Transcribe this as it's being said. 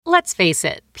Let's face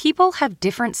it, people have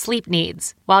different sleep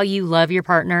needs. While you love your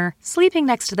partner, sleeping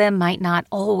next to them might not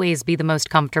always be the most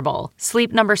comfortable.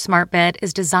 Sleep Number Smart Bed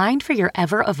is designed for your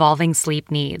ever-evolving sleep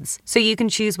needs, so you can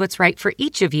choose what's right for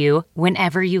each of you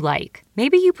whenever you like.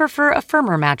 Maybe you prefer a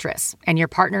firmer mattress, and your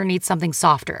partner needs something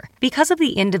softer. Because of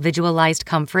the individualized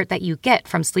comfort that you get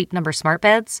from Sleep Number Smart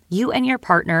Beds, you and your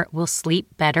partner will sleep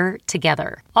better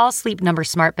together. All Sleep Number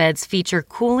Smart Beds feature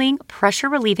cooling,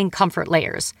 pressure-relieving comfort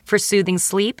layers for soothing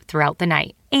sleep throughout the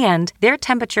night. And their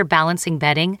temperature balancing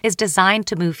bedding is designed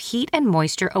to move heat and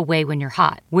moisture away when you're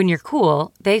hot. When you're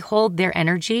cool, they hold their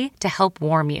energy to help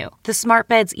warm you. The smart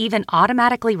beds even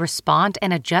automatically respond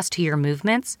and adjust to your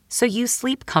movements, so you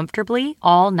sleep comfortably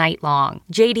all night long.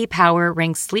 J.D. Power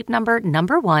ranks Sleep Number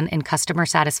 #1 in customer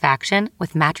satisfaction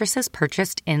with mattresses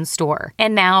purchased in-store.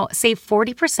 And now, save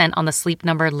 40% on the Sleep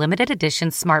Number limited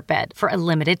edition smart bed for a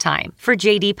limited time. For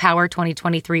J.D. Power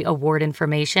 2023 award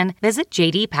information, visit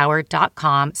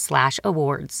jdpower.com/awards.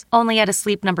 Only at a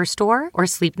Sleep Number store or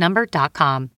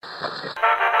sleepnumber.com.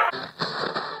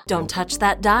 Don't touch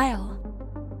that dial.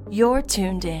 You're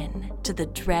tuned in to the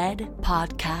Dread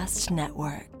Podcast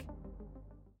Network.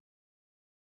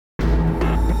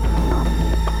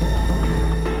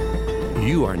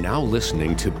 You are now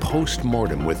listening to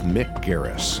Postmortem with Mick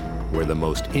Garris, where the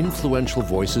most influential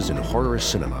voices in horror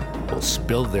cinema will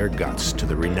spill their guts to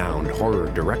the renowned horror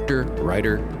director,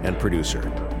 writer, and producer.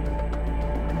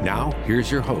 Now,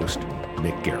 here's your host,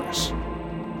 Mick Garris.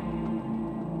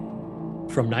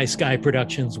 From Nice Guy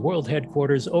Productions World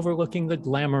Headquarters overlooking the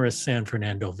glamorous San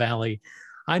Fernando Valley,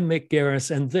 I'm Mick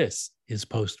Garris, and this is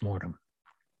Postmortem.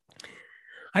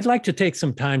 I'd like to take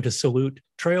some time to salute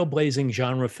trailblazing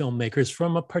genre filmmakers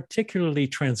from a particularly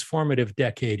transformative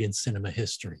decade in cinema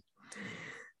history.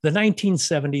 The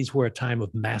 1970s were a time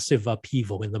of massive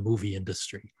upheaval in the movie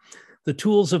industry. The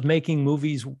tools of making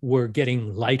movies were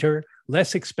getting lighter,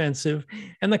 less expensive,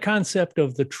 and the concept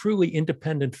of the truly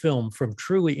independent film from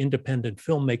truly independent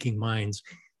filmmaking minds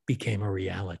became a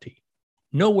reality.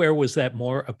 Nowhere was that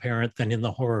more apparent than in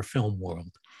the horror film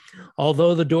world.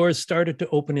 Although the doors started to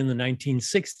open in the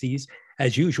 1960s,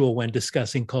 as usual when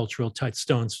discussing cultural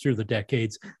touchstones through the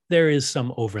decades, there is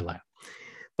some overlap.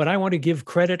 But I want to give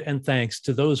credit and thanks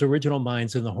to those original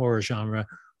minds in the horror genre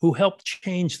who helped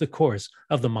change the course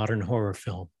of the modern horror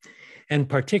film, and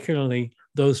particularly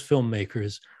those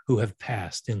filmmakers who have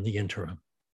passed in the interim.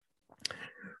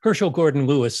 Herschel Gordon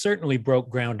Lewis certainly broke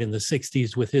ground in the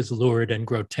 60s with his lurid and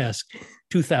grotesque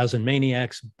 2000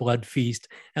 Maniacs, Blood Feast,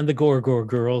 and The Gore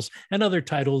Girls, and other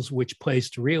titles which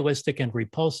placed realistic and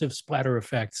repulsive splatter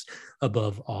effects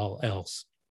above all else.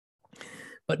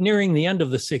 But nearing the end of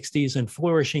the 60s and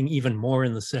flourishing even more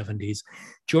in the 70s,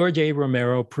 George A.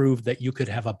 Romero proved that you could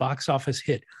have a box office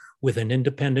hit with an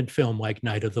independent film like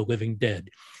Night of the Living Dead,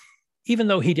 even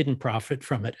though he didn't profit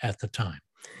from it at the time.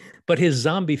 But his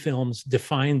zombie films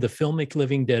defined the filmic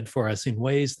living dead for us in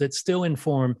ways that still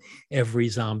inform every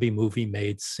zombie movie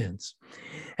made since.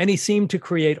 And he seemed to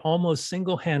create almost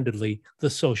single-handedly the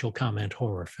social comment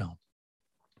horror film.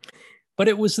 But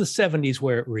it was the 70s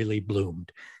where it really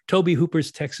bloomed. Tobe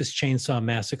Hooper's Texas Chainsaw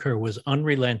Massacre was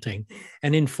unrelenting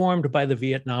and informed by the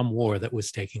Vietnam War that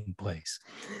was taking place.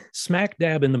 Smack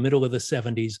dab in the middle of the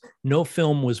 70s, no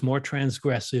film was more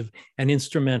transgressive and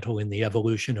instrumental in the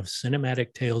evolution of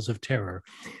cinematic tales of terror,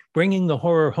 bringing the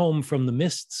horror home from the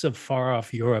mists of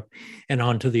far-off Europe and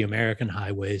onto the American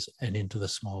highways and into the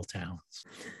small towns.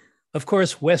 Of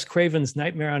course, Wes Craven's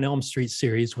Nightmare on Elm Street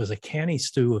series was a canny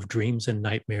stew of dreams and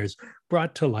nightmares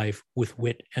brought to life with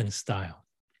wit and style.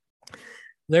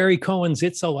 Larry Cohen's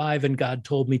It's Alive and God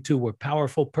Told Me To were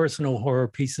powerful personal horror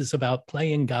pieces about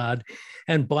playing God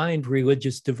and blind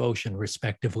religious devotion,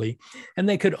 respectively, and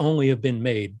they could only have been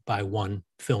made by one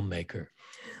filmmaker.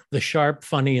 The sharp,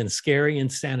 funny, and scary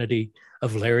insanity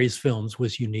of Larry's films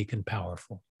was unique and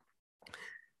powerful.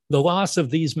 The loss of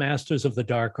these masters of the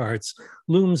dark arts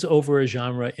looms over a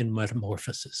genre in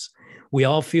metamorphosis. We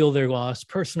all feel their loss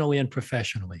personally and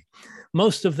professionally.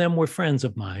 Most of them were friends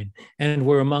of mine and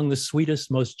were among the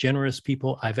sweetest, most generous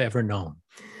people I've ever known.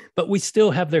 But we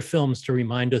still have their films to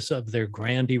remind us of their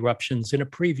grand eruptions in a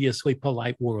previously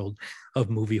polite world of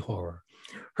movie horror.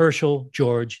 Herschel,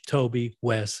 George, Tobe,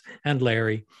 Wes, and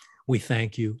Larry, we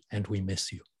thank you and we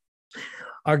miss you.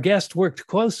 Our guest worked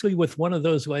closely with one of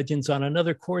those legends on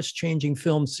another course-changing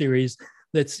film series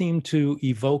that seemed to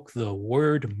evoke the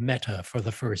word meta for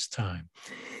the first time.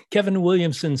 Kevin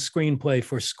Williamson's screenplay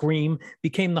for Scream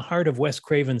became the heart of Wes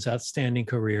Craven's outstanding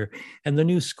career, and the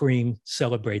new Scream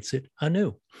celebrates it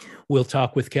anew. We'll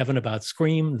talk with Kevin about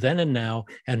Scream, Then and Now,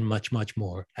 and much, much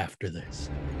more after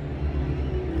this.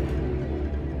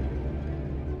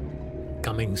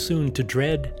 Coming soon to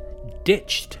Dread,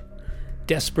 Ditched.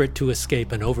 Desperate to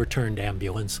escape an overturned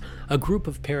ambulance, a group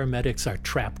of paramedics are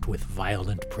trapped with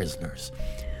violent prisoners.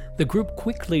 The group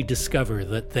quickly discover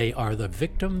that they are the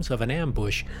victims of an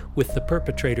ambush, with the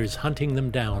perpetrators hunting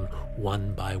them down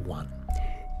one by one.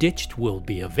 Ditched will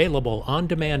be available on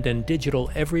demand and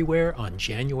digital everywhere on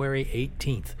January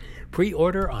 18th.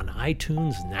 Pre-order on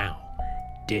iTunes now.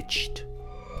 Ditched.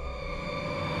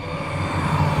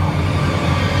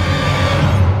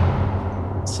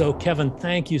 So, Kevin,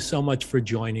 thank you so much for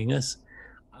joining us.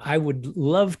 I would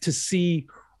love to see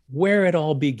where it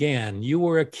all began. You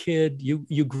were a kid,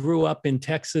 you grew up in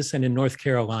Texas and in North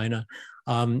Carolina.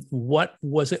 What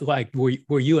was it like?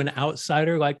 Were you an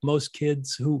outsider like most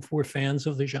kids who were fans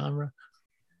of the genre?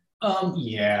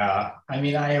 Yeah. I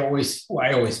mean, I always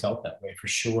felt that way for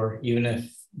sure. Even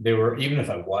if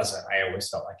I wasn't, I always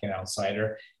felt like an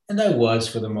outsider. And I was,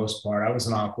 for the most part. I was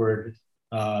an awkward,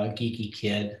 geeky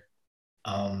kid.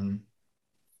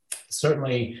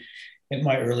 Certainly in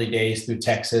my early days through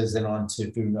Texas and on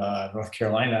to through North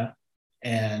Carolina,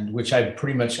 and which I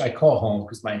call home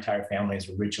because my entire family is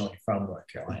originally from North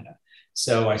Carolina.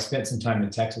 So I spent some time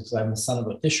in Texas because I'm the son of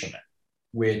a fisherman,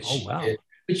 which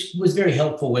was very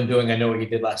helpful when doing I Know What You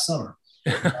Did Last Summer.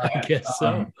 I guess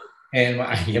so. And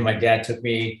my dad took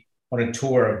me on a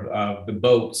tour of the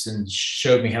boats and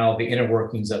showed me how the inner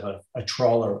workings of a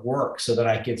trawler work so that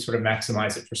I could sort of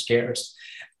maximize it for scares.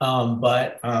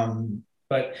 But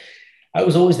I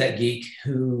was always that geek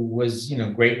who was,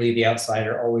 greatly the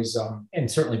outsider, always,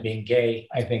 and certainly being gay,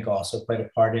 I think also played a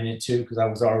part in it too, because I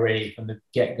was already from the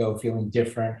get-go feeling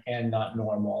different and not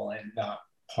normal and not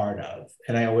part of.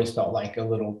 And I always felt like a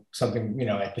little something,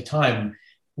 at the time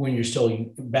when you're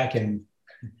still back in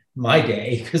my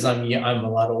day, because I'm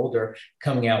a lot older,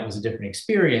 coming out was a different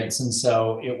experience. And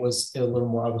so it was a little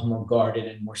more, I was more guarded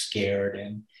and more scared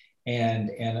and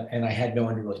I had no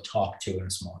one to really talk to in a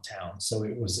small town. So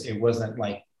it wasn't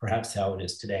like perhaps how it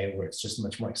is today, where it's just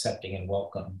much more accepting and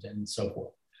welcomed and so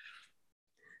forth.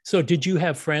 So did you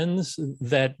have friends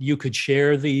that you could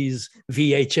share these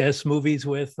VHS movies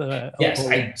with? Yes,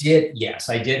 I did. Yes,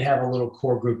 I did have a little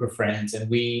core group of friends, and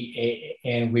we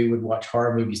would watch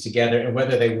horror movies together. And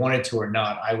whether they wanted to or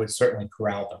not, I would certainly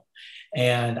corral them.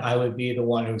 And I would be the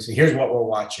one who would say, "Here's what we're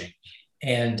watching."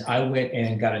 And I went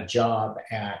and got a job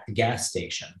at the gas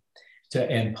station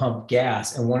and pump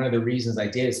gas. And one of the reasons I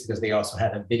did is because they also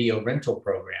had a video rental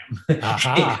program.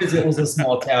 Because it was a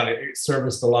small town, it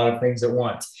serviced a lot of things at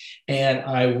once. And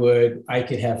I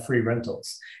could have free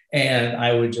rentals. And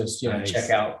I would just, Nice. check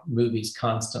out movies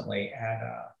constantly at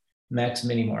Max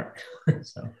Mini Mart.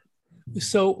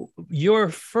 So your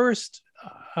first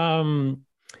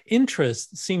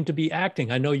interest seemed to be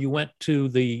acting. I know you went to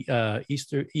the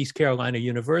East Carolina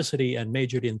University and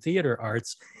majored in theater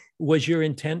arts. Was your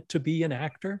intent to be an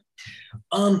actor?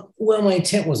 Well, my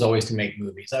intent was always to make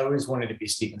movies. I always wanted to be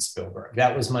Steven Spielberg.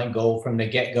 That was my goal from the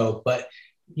get-go. But,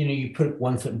 you put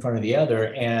one foot in front of the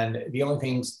other, and the only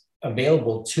things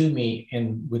available to me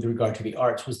with regard to the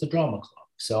arts was the drama club.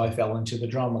 So I fell into the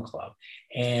drama club,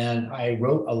 and I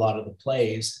wrote a lot of the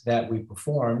plays that we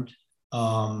performed,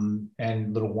 and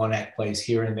little one-act plays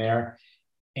here and there.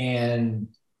 And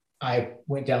I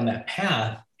went down that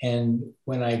path. And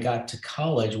when I got to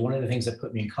college, one of the things that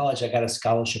put me in college, I got a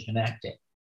scholarship in acting.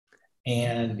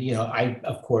 And, I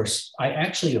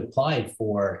actually applied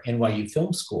for NYU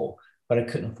Film School, but I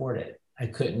couldn't afford it. I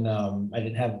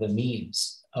didn't have the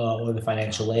means or the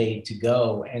financial aid to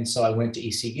go. And so I went to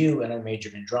ECU and I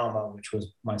majored in drama, which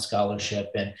was my scholarship.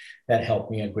 And that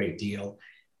helped me a great deal.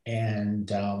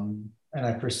 And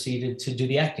I proceeded to do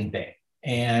the acting thing.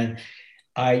 And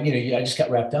I just got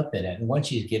wrapped up in it. And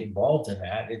once you get involved in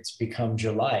that, it becomes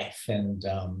your life. And,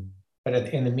 but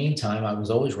in the meantime, I was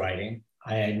always writing.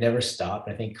 I had never stopped.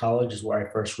 I think college is where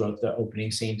I first wrote the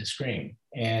opening scene to Scream.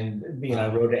 And, I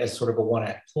wrote it as sort of a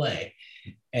one-act play,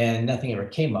 and nothing ever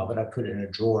came of it. I put it in a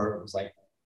drawer. It was like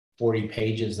 40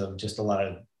 pages of just a lot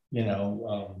of,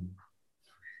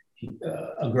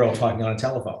 a girl talking on a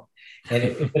telephone. And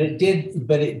it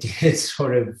did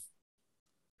sort of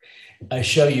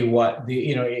show you what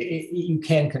you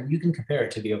can compare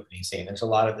it to the opening scene. There's a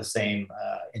lot of the same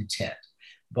intent,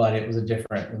 but it was a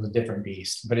different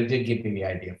beast. But it did give me the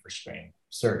idea for Scream,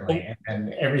 certainly,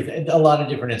 and everything. A lot of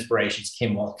different inspirations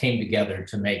came together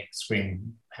to make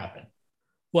Scream happen.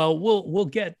 Well, we'll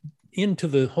get into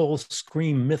the whole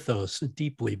Scream mythos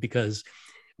deeply because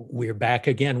we're back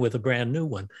again with a brand new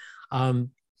one.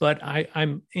 But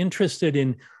I'm interested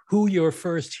in who your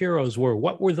first heroes were.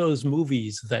 What were those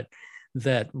movies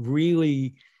that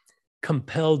really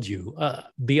compelled you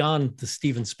beyond the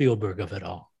Steven Spielberg of it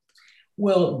all?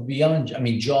 Well, beyond, I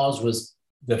mean, Jaws was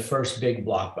the first big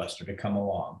blockbuster to come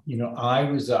along. I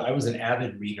was an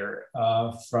avid reader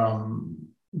from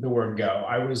the word go.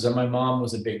 My mom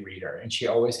was a big reader, and she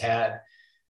always had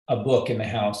a book in the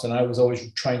house, and I was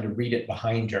always trying to read it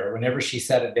behind her. Whenever she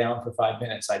set it down for 5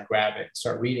 minutes, I'd grab it and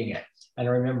start reading it. And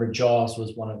I remember Jaws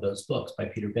was one of those books by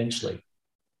Peter Benchley.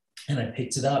 And I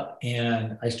picked it up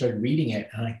and I started reading it,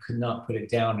 and I could not put it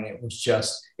down. And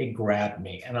it grabbed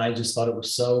me. And I just thought it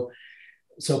was so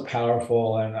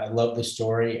powerful. And I loved the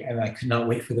story, and I could not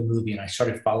wait for the movie. And I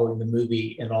started following the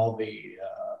movie in all the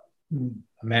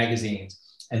magazines.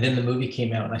 And then the movie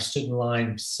came out, and I stood in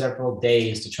line several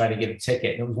days to try to get a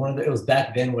ticket. And it was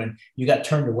back then when you got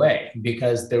turned away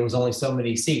because there was only so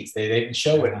many seats. They didn't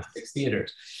show it in 6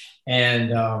 theaters.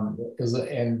 And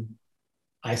and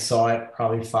I saw it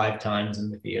probably 5 times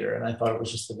in the theater, and I thought it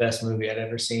was just the best movie I'd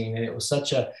ever seen. And it was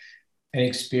such an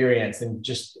experience. And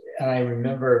I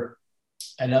remember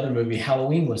another movie,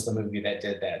 Halloween was the movie that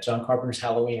did that. John Carpenter's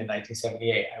Halloween in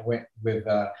 1978. I went with,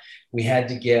 we had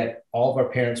to get all of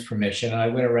our parents' permission. I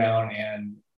went around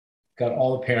and got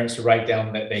all the parents to write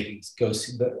down that they could go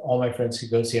see, all my friends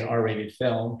could go see an R-rated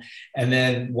film. And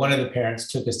then one of the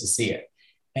parents took us to see it.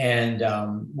 And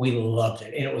we loved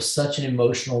it. And it was such an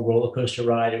emotional roller coaster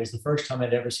ride. It was the first time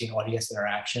I'd ever seen audience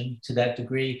interaction to that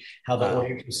degree, how the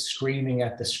audience was screaming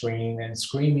at the screen and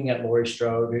screaming at Laurie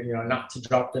Strode, not to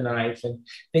drop the knife and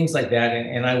things like that.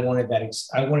 And I wanted that.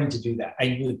 I wanted to do that. I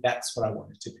knew that's what I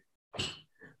wanted to do.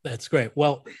 That's great.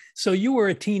 Well, so you were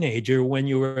a teenager when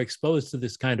you were exposed to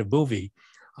this kind of movie.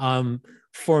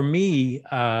 For me,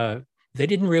 they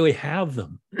didn't really have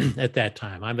them at that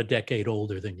time. I'm a decade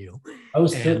older than you. I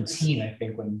was 13, I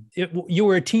think, when... You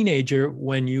were a teenager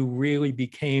when you really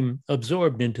became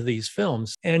absorbed into these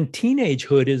films. And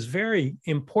teenagehood is very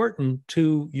important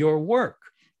to your work.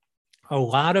 A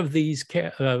lot of these,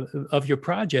 of your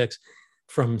projects,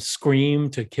 from Scream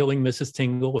to Killing Mrs.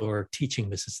 Tingle or Teaching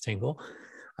Mrs. Tingle,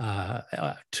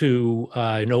 to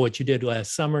I Know What You Did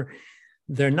Last Summer,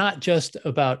 they're not just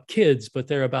about kids, but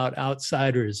they're about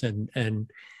outsiders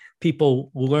and people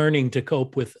learning to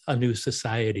cope with a new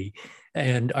society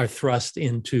and are thrust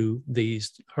into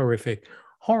these horrific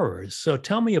horrors. So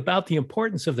tell me about the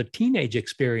importance of the teenage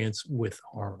experience with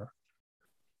horror.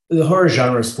 The horror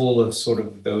genre is full of sort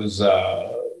of those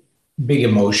big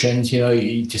emotions,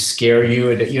 to scare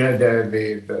you.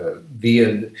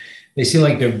 They seem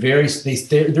like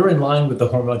they're in line with the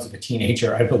hormones of a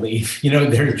teenager, I believe.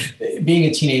 Being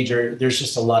a teenager, there's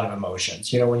just a lot of emotions.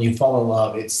 When you fall in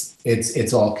love,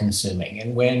 it's all consuming.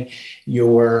 And when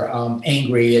you're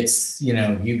angry, it's,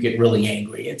 you get really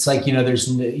angry. It's like, we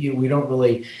don't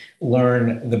really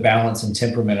learn the balance and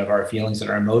temperament of our feelings and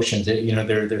our emotions.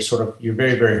 They're sort of, you're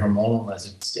very, very hormonal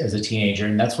as a teenager.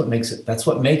 And that's what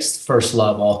makes First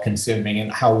Love all consuming,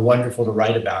 and how wonderful to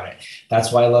write about it.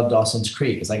 That's why I love Dawson's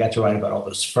Creek, because I got to write about all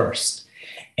those first.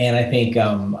 And I think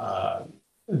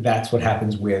that's what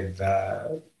happens with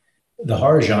the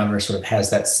horror genre. Sort of has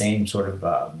that same sort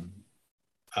of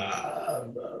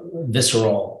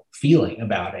visceral feeling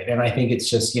about it. And I think it's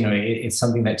just, it's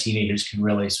something that teenagers can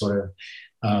really sort of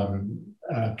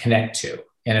connect to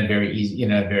in a very easy,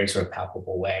 in a very sort of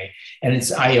palpable way. And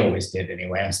I always did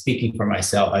anyway. I'm speaking for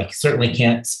myself. I certainly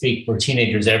can't speak for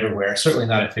teenagers everywhere, certainly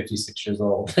not at 56 years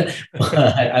old. But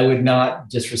I would not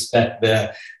disrespect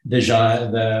the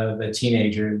genre, the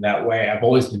teenager that way. I've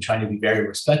always been trying to be very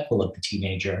respectful of the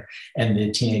teenager and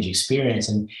the teenage experience.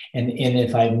 And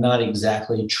if I'm not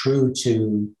exactly true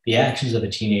to the actions of a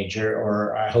teenager,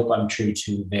 or I hope I'm true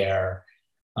to their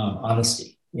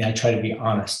honesty. I try to be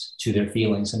honest to their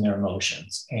feelings and their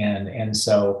emotions. And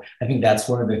so I think that's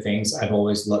one of the things I've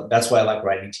always loved. That's why I like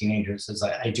writing teenagers, is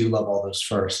I do love all those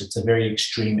first. It's a very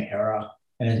extreme era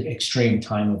and an extreme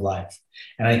time of life.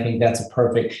 And I think that's a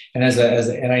perfect, and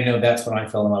and I know that's when I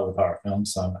fell in love with horror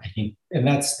films. So I think, and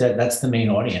that's the main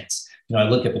audience. I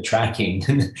look at the tracking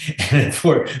and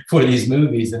for these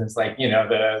movies, and it's like,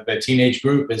 the teenage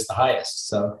group is the highest.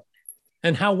 So.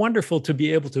 And how wonderful to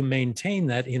be able to maintain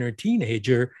that inner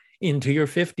teenager into your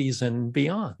 50s and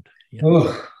beyond.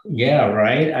 Oh, yeah,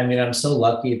 right. I mean, I'm so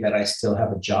lucky that I still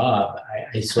have a job.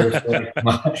 I sort of feel like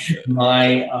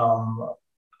my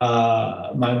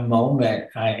moment.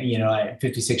 I'm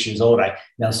 56 years old.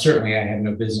 Now certainly I have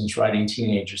no business writing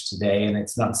teenagers today, and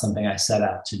it's not something I set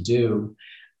out to do.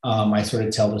 I sort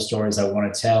of tell the stories I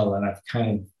want to tell, and I've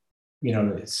kind of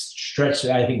stretched.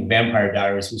 I think Vampire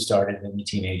Diaries, we started in the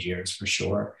teenage years for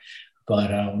sure, but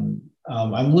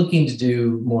I'm looking to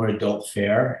do more adult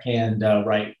fare and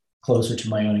write closer to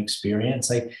my own experience.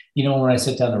 When I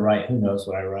sit down to write, who knows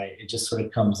what I write? It just sort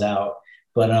of comes out.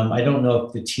 But I don't know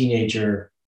if the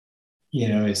teenager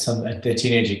is the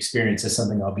teenage experience is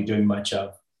something I'll be doing much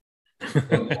of.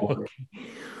 Okay.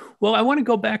 Well, I want to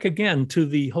go back again to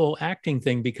the whole acting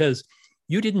thing, because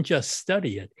you didn't just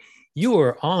study it. You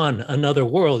were on another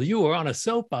world. You were on a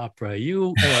soap opera.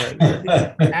 You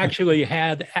actually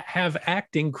have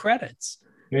acting credits.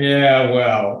 Yeah,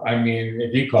 well, I mean,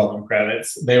 if you call them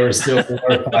credits, they were still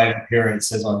glorified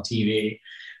appearances on TV.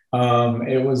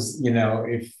 It was,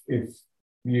 if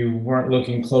you weren't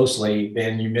looking closely,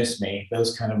 then you missed me,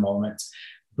 those kind of moments.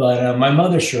 But my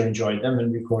mother sure enjoyed them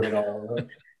and recorded all of them.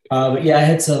 But yeah,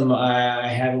 I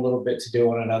had a little bit to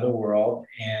do on Another World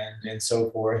and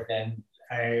so forth. And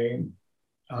I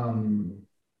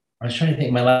was trying to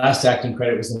think, my last acting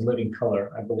credit was in Living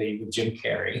Color, I believe, with Jim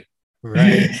Carrey.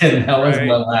 Right. And that was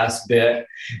my last bit,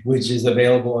 which is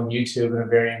available on YouTube in a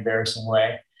very embarrassing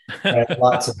way. I had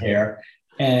lots of hair.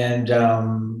 And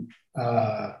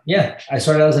I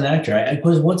started out as an actor.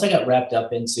 Once I got wrapped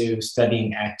up into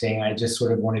studying acting, I just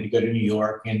sort of wanted to go to New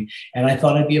York, and I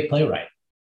thought I'd be a playwright.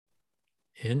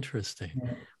 Interesting.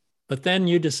 Yeah. But then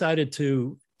you decided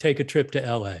to take a trip to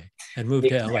LA and move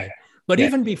to LA. But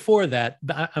even before that,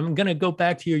 I'm going to go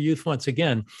back to your youth once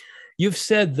again. You've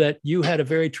said that you had a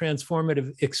very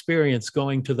transformative experience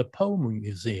going to the Poe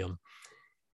Museum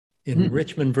in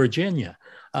Richmond, Virginia.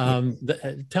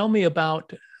 Tell me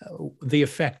about the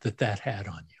effect that had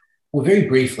on you. Well, very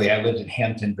briefly, I lived in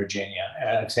Hampton, Virginia.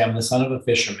 I'm the son of a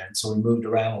fisherman, so we moved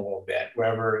around a little bit.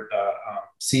 Wherever the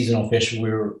seasonal fish we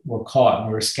were caught, and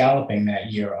we were scalloping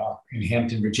that year off in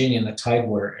Hampton, Virginia, in the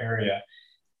Tidewater area.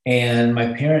 And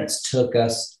my parents took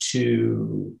us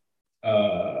to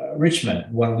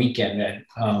Richmond one weekend,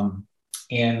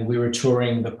 and we were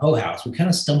touring the Poe House. We kind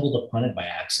of stumbled upon it by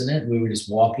accident. We were just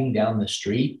walking down the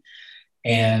street,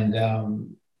 and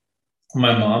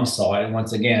my mom saw it. And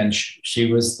once again, she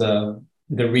was the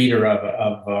reader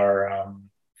of our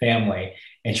family,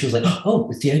 and she was like, "Oh,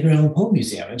 it's the Edgar Allan Poe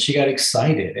Museum," and she got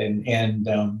excited. And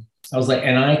I was like,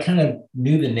 and I kind of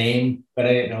knew the name, but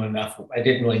I didn't know enough. I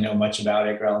didn't really know much about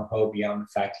Edgar Allan Poe beyond the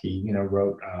fact he,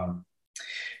 wrote,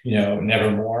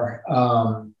 Nevermore.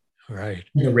 Right.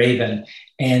 The Raven.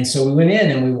 And so we went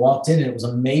in and we walked in, and it was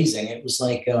amazing. It was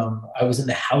like I was in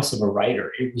the house of a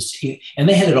writer. And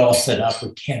they had it all set up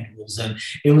with candles, and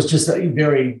it was just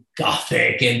very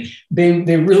gothic, and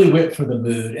they really went for the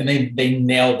mood, and they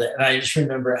nailed it. And I just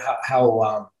remember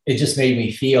how it just made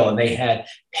me feel. And they had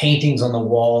paintings on the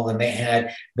wall, and they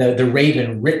had the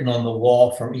Raven written on the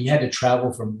wall. You had to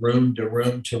travel from room to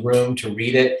room to room to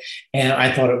read it. And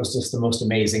I thought it was just the most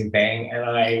amazing thing. And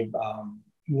I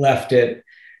left it.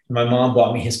 My mom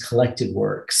bought me his collected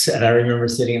works, and I remember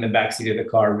sitting in the backseat of the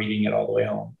car reading it all the way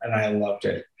home, and I loved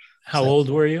it. How old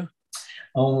were you?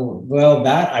 Oh, well,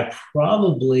 that I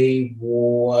probably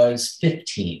was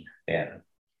 15 then.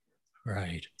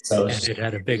 Right. So it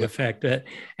had a big effect.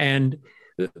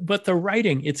 But the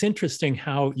writing, it's interesting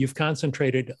how you've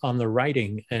concentrated on the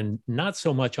writing and not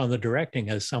so much on the directing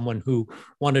as someone who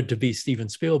wanted to be Steven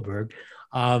Spielberg.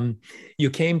 You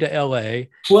came to LA.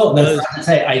 Well, that's not to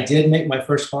say, I did make my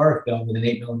first horror film with an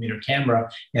 8mm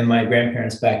camera in my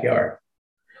grandparents' backyard.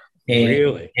 And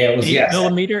really? It was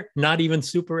 8mm, not even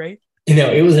Super 8?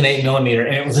 It was an 8mm,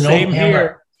 and it was an old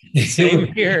camera.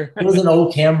 Same here. It was an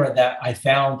old camera that I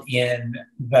found in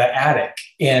the attic,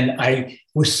 and I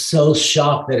was so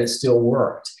shocked that it still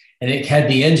worked. And it had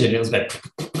the engine. It was like,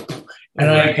 and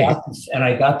I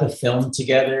got the film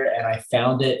together, and I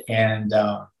found it, and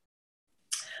I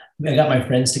got my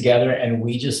friends together, and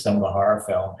we just filmed a horror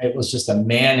film. It was just a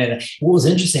man. And what was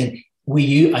interesting,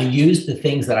 I used the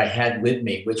things that I had with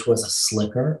me, which was a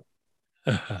slicker.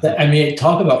 I mean,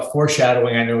 talk about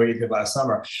foreshadowing. I know what you did last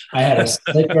summer. I had a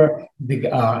slicker,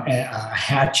 a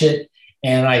hatchet,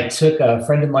 and I took a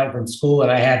friend of mine from school,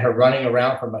 and I had her running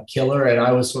around from a killer, and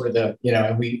I was sort of and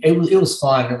it was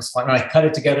fun. It was fun. And I cut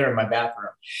it together in my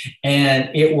bathroom, and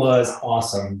it was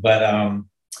awesome. But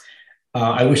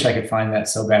I wish I could find that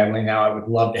so badly now. I would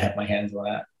love to have my hands on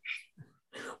that.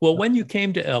 Well, when you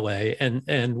came to LA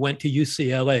and went to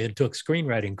UCLA and took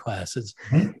screenwriting classes,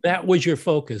 that was your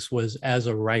focus, was as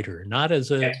a writer, not as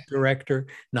a director,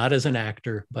 not as an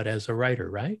actor, but as a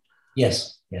writer, right?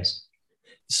 Yes.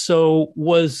 So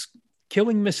was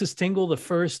Killing Mrs. Tingle the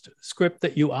first script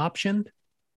that you optioned?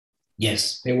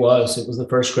 Yes, it was. It was the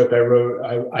first script I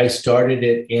wrote. I started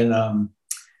it in I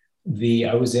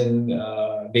was in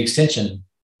the extension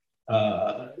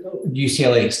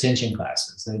UCLA extension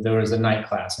classes, and there was a night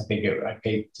class. I think I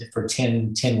paid for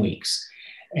 10 weeks,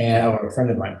 and a friend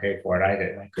of mine paid for it. I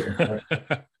didn't. I couldn't afford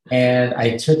it. And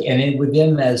I took, and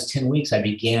within those 10 weeks, I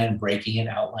began breaking it,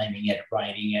 outlining it,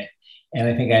 writing it, And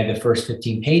I think I had the first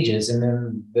 15 pages. And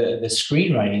then the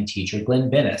screenwriting teacher, Glenn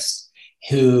Bennis,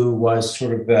 who was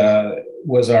sort of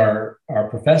was our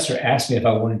professor, asked me if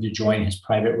I wanted to join his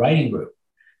private writing group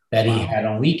that he had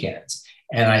on weekends.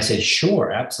 And I said, sure,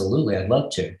 absolutely, I'd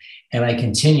love to. And I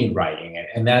continued writing it.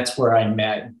 And that's where I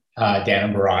met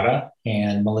Dana Barada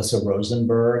and Melissa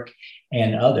Rosenberg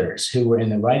and others who were in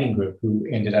the writing group, who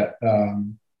ended up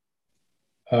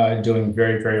doing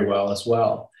very, very well as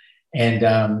well. And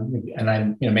I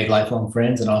made lifelong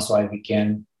friends. And also I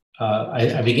began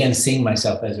seeing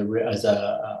myself as a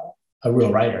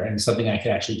real writer and something I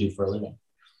could actually do for a living.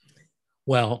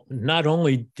 Well, not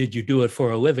only did you do it for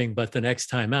a living, but the next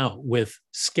time out with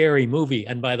Scary Movie.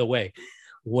 And by the way,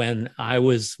 when I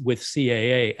was with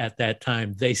CAA at that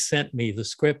time, they sent me the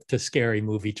script to Scary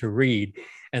Movie to read,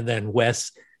 and then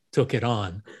Wes took it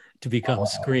on to become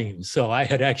Scream. So I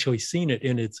had actually seen it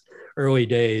in its early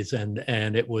days, and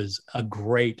it was a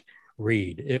great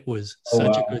read. It was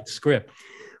such a good script.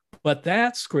 But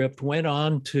that script went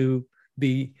on to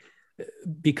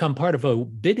become part of a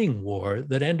bidding war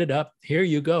that ended up, here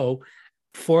you go,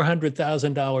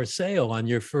 $400,000 sale on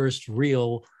your first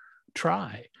real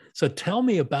try. So tell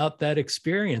me about that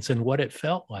experience and what it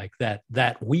felt like that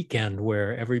weekend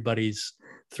where everybody's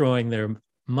throwing their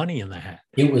money in the hat.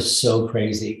 It was so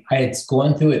crazy. I had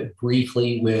gone through it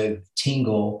briefly with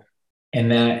Tingle,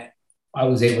 and that I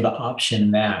was able to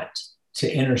option that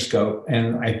to Interscope.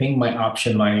 And I think my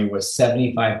option money was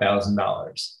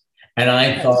 $75,000. And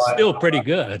I thought, still pretty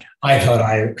good. I thought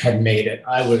I had made it.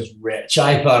 I was rich.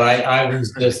 I thought I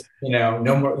was just,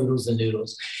 no more oodles and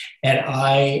noodles. And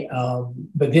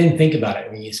but then think about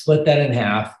it. When you split that in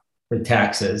half for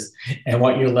taxes and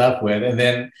what you're left with, and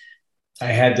then I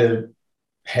had to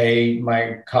pay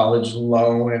my college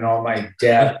loan and all my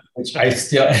debt, which I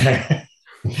still, I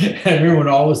remember when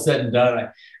all was said and done,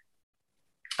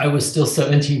 I was still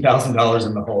 $17,000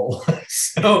 in the hole.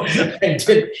 So it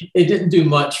didn't do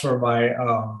much for my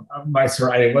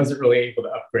sobriety. I wasn't really able to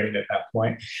upgrade at that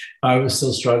point. I was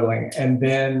still struggling. And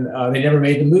then they never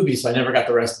made the movie, so I never got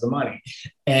the rest of the money.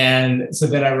 And so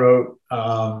then I wrote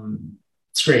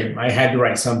Scream. I had to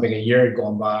write something. A year had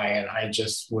gone by, and I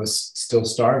just was still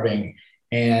starving.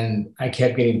 And I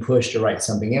kept getting pushed to write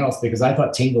something else because I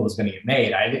thought Tingle was going to get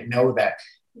made. I didn't know that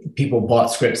people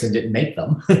bought scripts and didn't make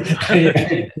them.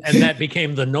 And that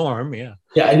became the norm. Yeah.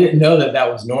 Yeah. I didn't know that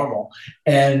was normal.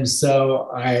 And so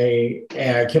I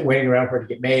kept waiting around for it to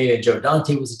get made, and Joe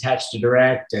Dante was attached to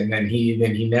direct. And then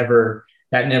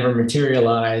that never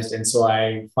materialized. And so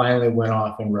I finally went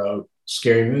off and wrote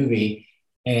Scary Movie,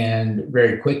 and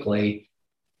very quickly,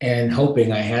 and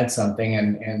hoping I had something.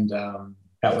 And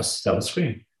that was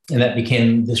Scream. And that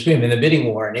became the Scream and the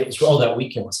bidding war. And it was that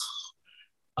weekend was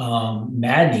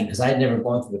maddening because I had never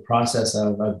gone through the process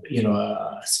of a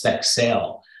spec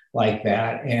sale like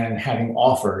that and having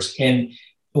offers. And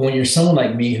when you're someone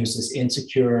like me who's this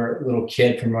insecure little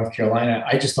kid from North Carolina,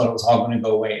 I just thought it was all going to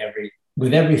go away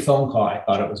with every phone call. I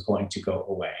thought it was going to go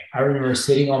away. I remember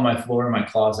sitting on my floor in my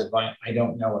closet going, I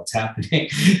don't know what's happening.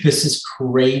 This is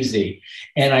crazy.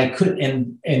 And I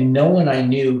couldn't, and no one I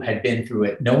knew had been through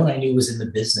it. No one I knew was in the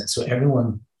business. So no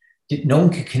one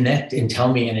could connect and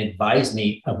tell me and advise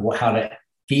me of how to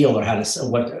feel or how to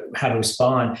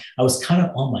respond. I was kind of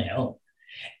on my own,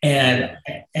 and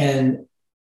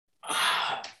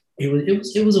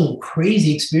it was a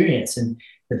crazy experience.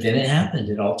 But then it happened.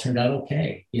 It all turned out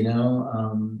okay,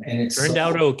 and it turned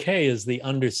out okay is the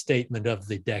understatement of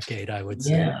the decade, I would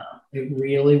say. Yeah,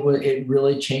 it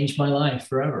really changed my life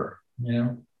forever,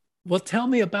 Well, tell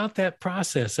me about that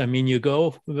process. I mean, you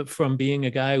go from being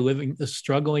a guy a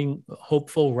struggling,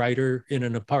 hopeful writer in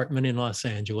an apartment in Los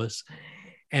Angeles,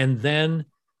 and then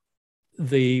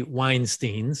the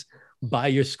Weinsteins buy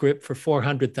your script for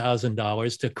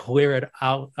 $400,000 to clear it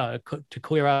out, to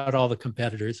clear out all the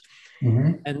competitors,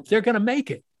 and they're going to make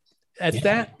it. At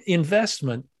that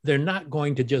investment, they're not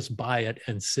going to just buy it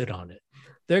and sit on it.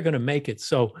 They're going to make it.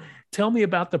 So tell me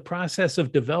about the process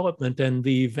of development and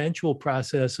the eventual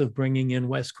process of bringing in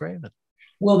Wes Craven.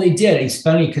 Well, they did. It's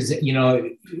funny because,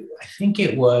 I think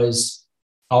it was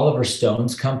Oliver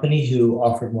Stone's company who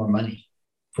offered more money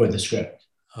for the script.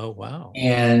 Oh, wow.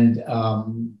 And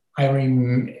I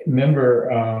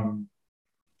remember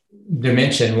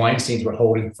Dimension, Weinsteins were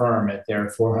holding firm at their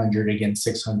 400 against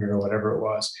 600 or whatever it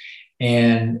was.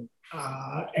 And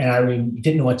I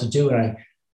didn't know what to do. And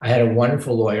I had a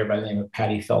wonderful lawyer by the name of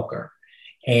Patty Felker.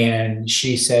 And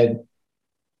she said,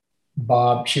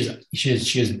 Bob, Oliver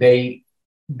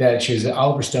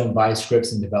Stone buys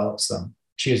scripts and develops them.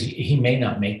 He may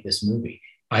not make this movie.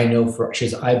 I know she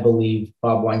says, I believe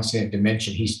Bob Weinstein at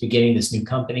Dimension, he's beginning this new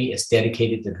company. It's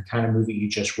dedicated to the kind of movie you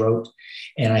just wrote.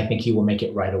 And I think he will make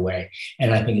it right away.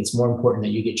 And I think it's more important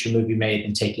that you get your movie made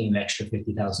than taking an extra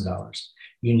 $50,000.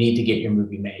 You need to get your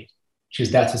movie made. She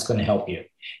says, that's what's going to help you,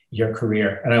 your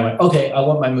career. And I went, okay, I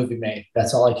want my movie made.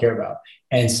 That's all I care about.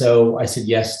 And so I said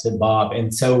yes to Bob.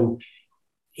 And so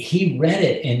he read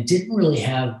it and didn't really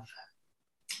have,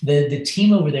 the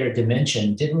team over there at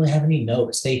Dimension didn't really have any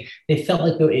notes. They felt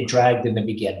like it dragged in the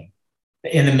beginning,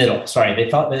 in the middle. Sorry,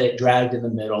 they thought that it dragged in the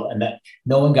middle and that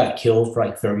no one got killed for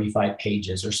like 35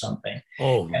 pages or something.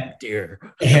 Oh, dear.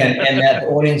 and that the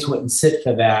audience wouldn't sit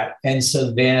for that. And so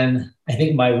then I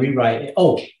think my rewrite,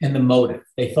 and the motive.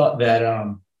 They thought that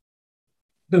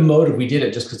the motive, we did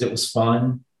it just because it was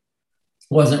fun,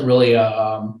 wasn't really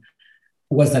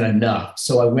wasn't enough.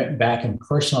 So I went back and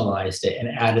personalized it and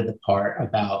added the part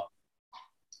about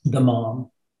the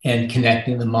mom and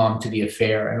connecting the mom to the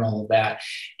affair and all of that.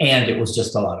 And it was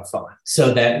just a lot of fun.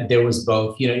 So that there was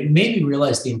both, it made me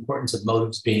realize the importance of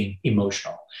motives being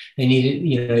emotional. They needed,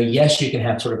 yes, you can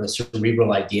have sort of a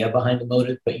cerebral idea behind the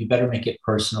motive, but you better make it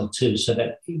personal too. So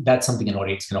that's something an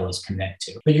audience can always connect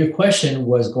to. But your question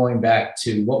was going back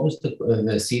to, what was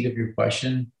the seed of your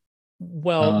question?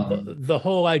 Well, the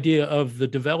whole idea of the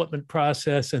development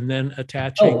process and then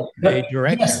attaching a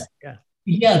director.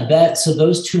 Yes. So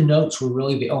those two notes were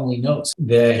really the only notes.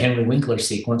 The Henry Winkler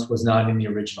sequence was not in the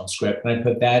original script, and I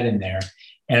put that in there.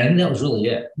 And that was really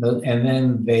it. And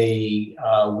then they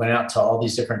went out to all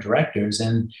these different directors,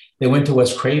 and they went to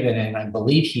Wes Craven, and I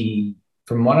believe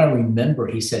from what I remember,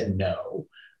 he said no.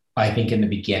 I think in the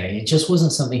beginning, it just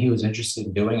wasn't something he was interested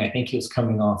in doing. I think he was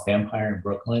coming off Vampire in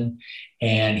Brooklyn,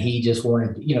 and he just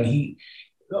wanted,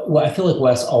 I feel like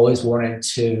Wes always wanted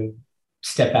to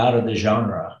step out of the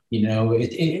genre,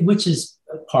 which is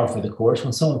par for the course.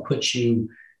 When someone puts you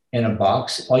in a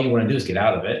box, all you want to do is get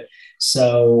out of it.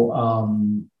 So,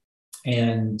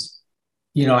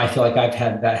 I feel like I've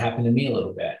had that happen to me a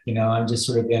little bit. I'm just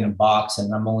sort of in a box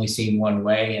and I'm only seeing one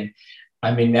way. And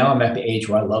now I'm at the age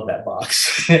where I love that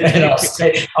box and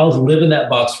I'll live in that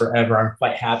box forever. I'm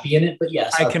quite happy in it, but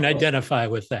yes. I can identify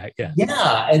with that. Yeah.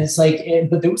 Yeah. And it's like,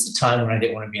 but there was a time when I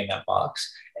didn't want to be in that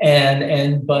box.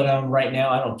 But right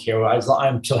now I don't care.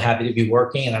 I'm so happy to be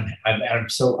working and I'm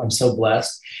so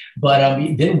blessed.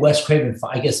 But then Wes Craven,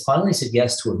 I guess, finally said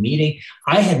yes to a meeting.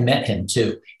 I had met him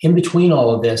too. In between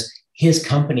all of this, his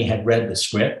company had read the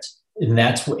script. And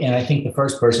I think the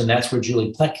first person, that's where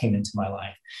Julie Plec came into my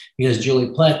life, because Julie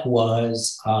Plec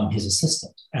was his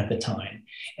assistant at the time.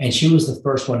 And she was the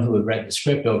first one who had read the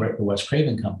script over at the Wes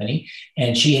Craven Company.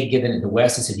 And she had given it to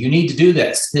Wes and said, you need to do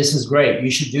this. This is great.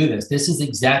 You should do this. This is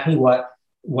exactly what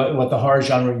the horror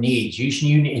genre needs.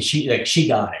 And she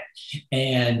got it.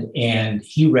 And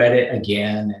he read it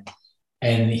again.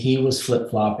 And he was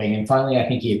flip-flopping. And finally, I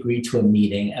think he agreed to a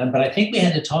meeting. But I think we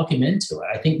had to talk him into it.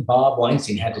 I think Bob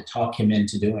Weinstein had to talk him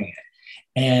into doing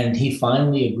it. And he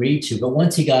finally agreed to. But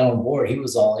once he got on board, he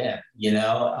was all in,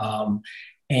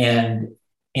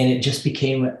 and it just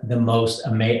became the most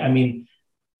amazing.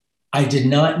 I did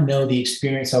not know the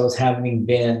experience I was having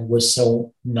then was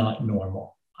so not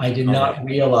normal. I did not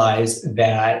realize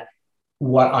that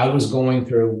what I was going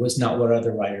through was not what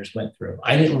other writers went through.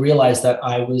 I didn't realize that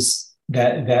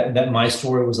that my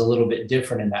story was a little bit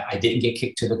different in that I didn't get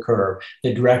kicked to the curb.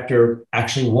 The director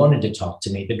actually wanted to talk to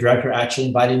me. The director actually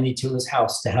invited me to his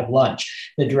house to have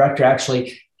lunch. The director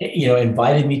actually,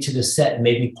 invited me to the set and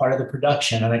made me part of the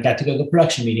production. And I got to go to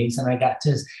production meetings, and I got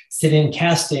to sit in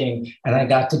casting, and I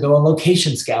got to go on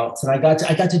location scouts, and I got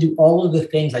to do all of the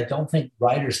things I don't think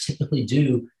writers typically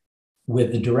do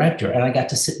with the director. And I got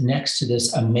to sit next to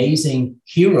this amazing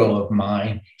hero of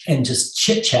mine and just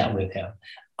chit chat with him.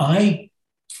 I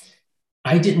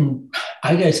got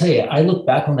to tell you, I look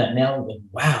back on that now and go,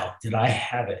 wow, did I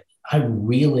have it? I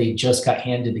really just got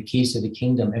handed the keys to the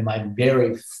kingdom in my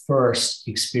very first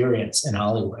experience in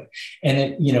Hollywood.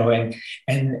 And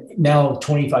and now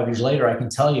 25 years later, I can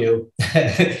tell you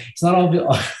it's not all,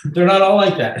 they're not all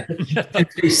like that.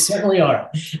 They certainly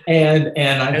are. And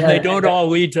they don't all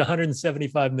lead to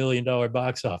 $175 million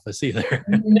box office either.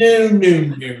 No.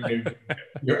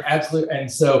 You're absolutely.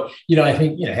 And so, I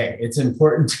think, hey, it's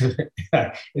important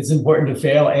to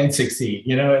fail and succeed.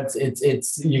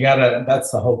 It's you gotta,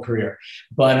 that's the whole career.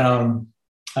 But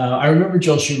I remember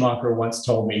Joel Schumacher once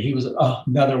told me, he was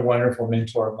another wonderful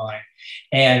mentor of mine.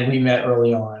 And we met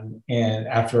early on and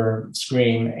after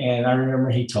Scream. And I remember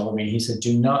he told me, he said,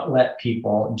 do not let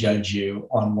people judge you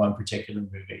on one particular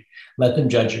movie. Let them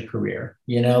judge your career.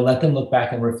 Let them look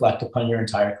back and reflect upon your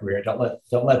entire career. Don't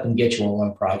let them get you on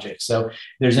one project. So if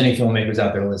there's any filmmakers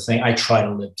out there listening, I try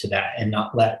to live to that and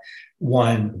not let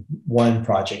one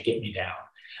project get me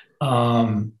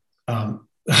down.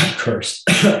 Cursed,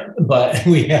 but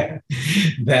we had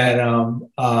that.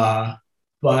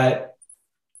 But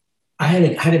I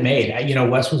had it made.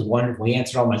 Wes was wonderful. He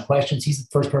answered all my questions. He's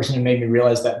the first person who made me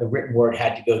realize that the written word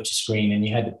had to go to screen, and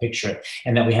you had to picture it,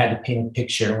 and that we had to paint a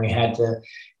picture, and we had to.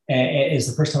 And it's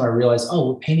the first time I realized,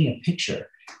 we're painting a picture.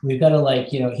 We've got to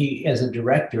he as a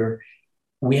director,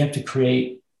 we have to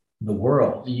create the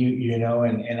world,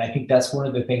 and I think that's one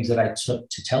of the things that I took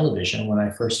to television when I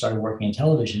first started working in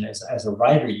television. As a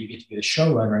writer, you get to be the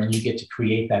showrunner and you get to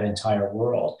create that entire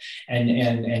world, and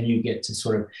you get to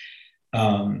sort of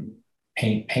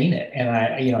paint it. And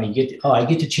I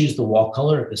get to choose the wall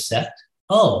color of the set.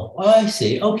 Oh, I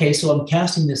see. Okay, so I'm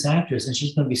casting this actress, and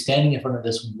she's going to be standing in front of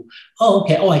this. Oh,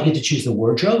 okay. Oh, I get to choose the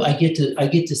wardrobe. I get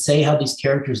to say how these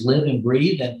characters live and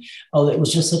breathe. And it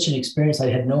was just such an experience. I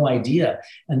had no idea.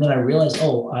 And then I realized,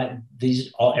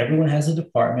 everyone has a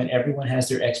department, everyone has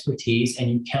their expertise, and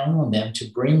you count on them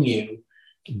to bring you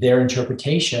their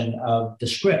interpretation of the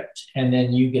script, and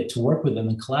then you get to work with them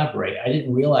and collaborate. I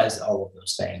didn't realize all of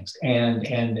those things, and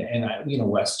I,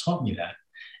 Wes taught me that.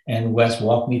 And Wes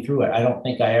walked me through it. I don't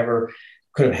think I ever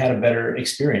could have had a better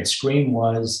experience. Scream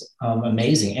was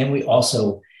amazing. And we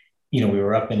also, we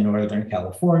were up in Northern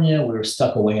California. We were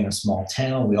stuck away in a small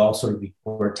town. We all sort of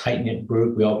were a tight-knit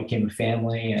group. We all became a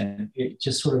family. And it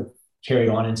just sort of carried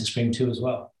on into Scream 2 as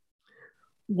well.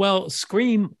 Well,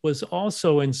 Scream was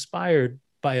also inspired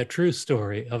by a true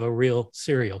story of a real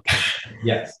serial killer.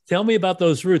 Yes. Tell me about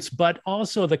those roots, but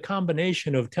also the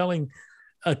combination of telling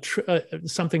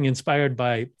something inspired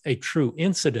by a true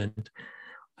incident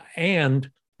and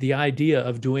the idea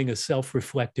of doing a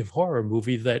self-reflective horror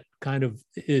movie that kind of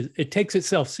it takes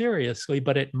itself seriously,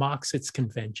 but it mocks its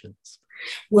conventions.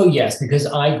 Well, yes, because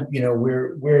I'm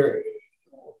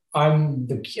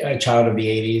a child of the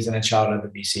 80s and a child of the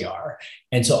VCR.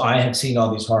 And so I have seen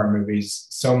all these horror movies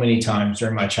so many times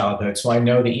during my childhood. So I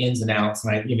know the ins and outs,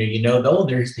 and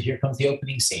here comes the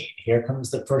opening scene. Here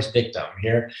comes the first victim.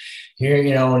 Here,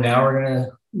 now we're going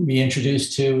to be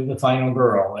introduced to the final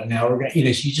girl. And now we're going to,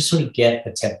 you just sort of get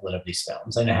the template of these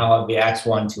films and how the acts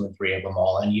 1, 2, and 3 of them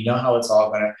all. And how it's all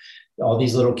going to, all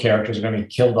these little characters are going to be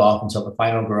killed off until the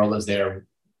final girl is there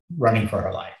running for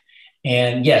her life.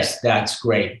 And yes, that's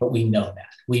great, but we know that.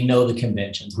 We know the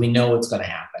conventions. We know what's going to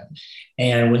happen.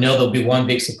 And we know there'll be one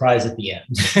big surprise at the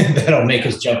end that'll make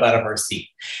us jump out of our seat.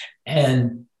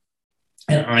 And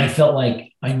I felt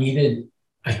like I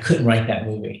couldn't write that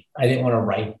movie. I didn't want to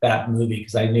write that movie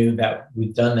because I knew that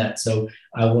we'd done that. So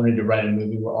I wanted to write a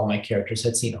movie where all my characters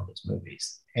had seen all those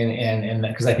movies. And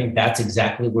because I think that's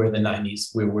exactly where the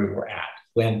 90s, where we were at.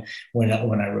 When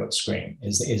I wrote Scream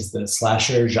is the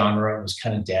slasher genre was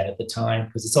kind of dead at the time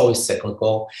because it's always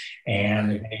cyclical,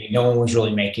 and no one was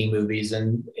really making movies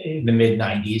in the mid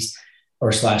 90s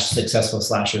or successful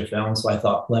slasher films. So I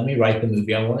thought, let me write the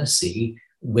movie I want to see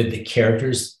with the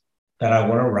characters that I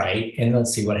want to write, and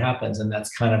let's see what happens. And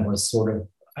that's kind of was sort of,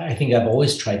 I think I've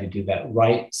always tried to do that,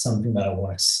 write something that I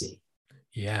want to see.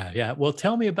 Yeah. Well,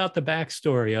 tell me about the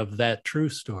backstory of that true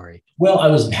story. Well, I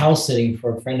was house sitting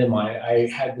for a friend of mine. I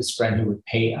had this friend who would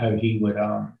pay, I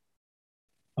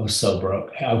was so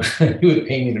broke. He would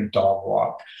pay me to dog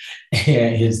walk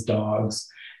and his dogs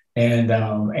and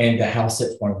to house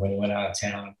sit for him when he went out of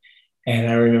town. And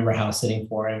I remember house sitting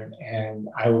for him, and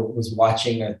I was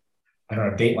watching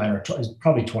Dateline, or it was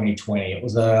probably 2020. It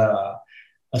was a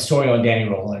story on Danny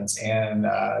Rollins and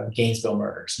the Gainesville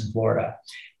murders in Florida.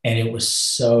 And it was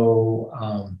so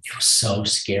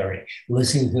scary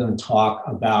listening to him talk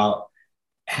about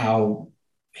how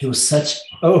he was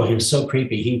so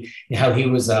creepy.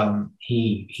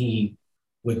 He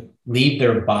would leave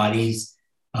their bodies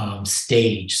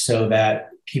staged so that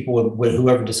people would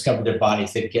whoever discovered their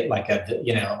bodies, they'd get like a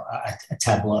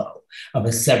tableau of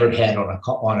a severed head on a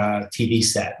TV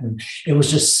set. And it was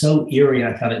just so eerie,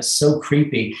 and I found it so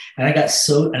creepy. And I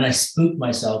spooked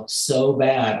myself so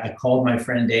bad. I called my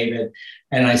friend David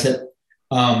and I said,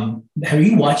 are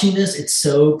you watching this? It's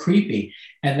so creepy.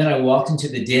 And then I walked into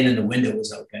the den and the window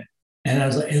was open. And I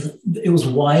was like, it was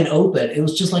wide open. It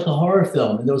was just like a horror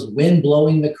film. And there was wind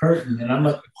blowing the curtain. And I'm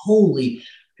like, holy,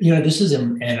 this is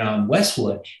in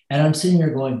Westwood. And I'm sitting there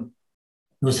going,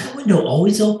 was that window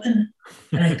always open?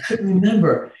 And I couldn't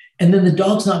remember. and then the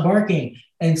dog's not barking.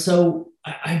 And so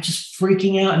I'm just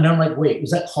freaking out. And I'm like, wait, was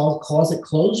that closet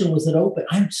closed or was it open?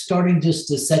 I'm starting just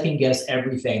to second guess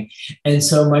everything. And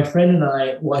so my friend and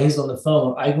I, while he's on the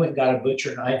phone, I went and got a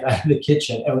butcher knife out of the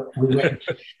kitchen. And we went,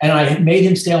 and I made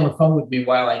him stay on the phone with me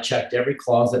while I checked every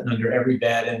closet and under every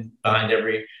bed and behind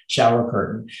every shower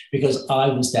curtain, because I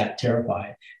was that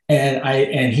terrified.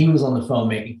 And he was on the phone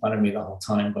making fun of me the whole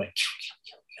time, going,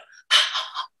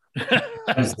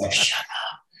 I was like, shut up.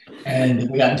 And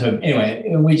we got into it anyway,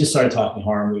 and we just started talking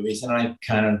horror movies. And I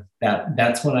kind of,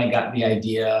 that's when I got the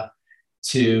idea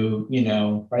to,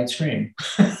 write Scream.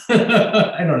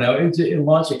 I don't know. It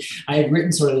launched it. I had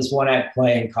written sort of this one act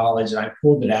play in college, and I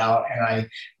pulled it out, and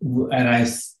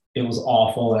it was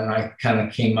awful. And I kind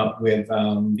of came up with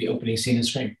the opening scene of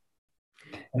Scream.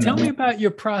 Tell me about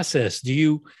your process. Do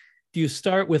you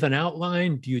start with an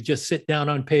outline? Do you just sit down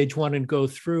on page one and go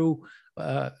through?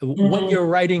 When you're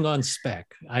writing on spec,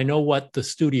 I know what the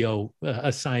studio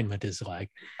assignment is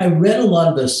like. I read a lot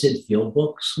of those Sid Field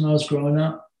books when I was growing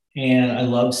up, and I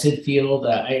love Sid Field.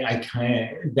 Everyone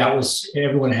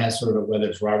has sort of, whether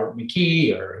it's Robert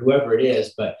McKee or whoever it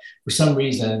is, but for some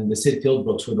reason, the Sid Field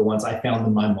books were the ones I found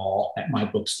in my mall at my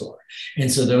bookstore.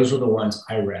 And so those were the ones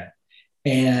I read.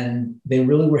 And they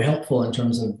really were helpful in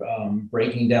terms of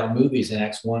breaking down movies in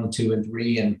acts 1, 2, and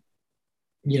 3, and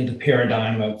the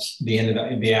paradigm of the end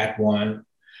of the act 1,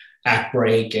 act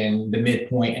break, and the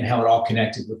midpoint, and how it all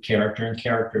connected with character and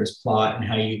character's plot, and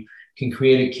how you can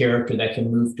create a character that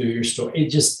can move through your story.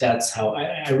 That's how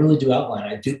I really do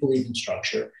outline. I do believe in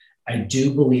structure. I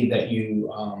do believe that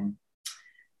you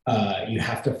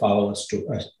have to follow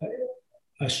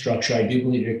a structure. I do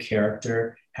believe your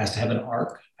character has to have an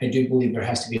arc. I do believe there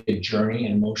has to be a journey,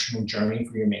 an emotional journey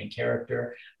for your main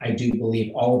character. I do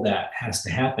believe all of that has to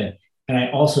happen. And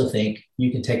I also think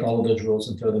you can take all of those rules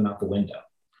and throw them out the window.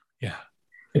 Yeah.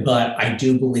 But I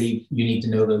do believe you need to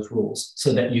know those rules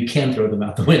so that you can throw them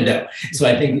out the window. So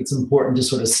I think it's important to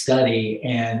sort of study.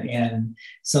 And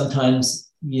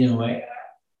sometimes,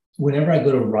 whenever I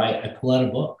go to write, I pull out a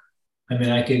book. I mean,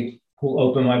 I could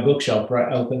open my bookshelf,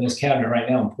 open this cabinet right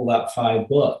now and pull out 5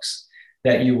 books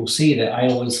that you will see that I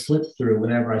always flip through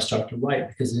whenever I start to write,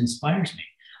 because it inspires me.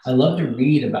 I love to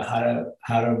read about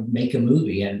how to make a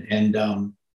movie, and I've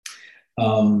got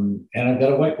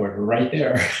a whiteboard right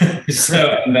there.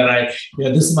 So and then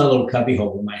this is my little cubby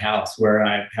hole in my house where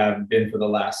I have been for the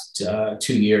last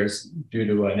 2 years due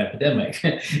to an epidemic,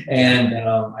 and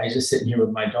I just sit in here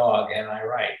with my dog and I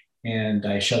write, and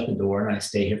I shut the door and I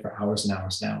stay here for hours and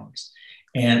hours and hours.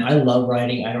 And I love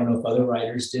writing. I don't know if other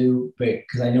writers do, but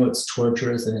because I know it's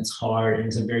torturous and it's hard and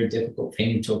it's a very difficult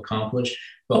thing to accomplish.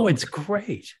 But, it's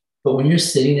great. But when you're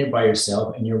sitting there by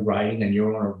yourself and you're writing and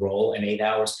you're on a roll and 8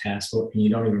 hours pass and you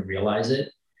don't even realize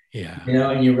it,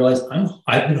 and you realize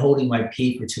I've been holding my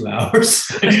pee for 2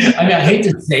 hours. I mean, I hate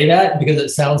to say that because it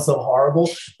sounds so horrible,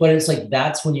 but it's like,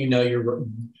 that's when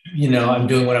I'm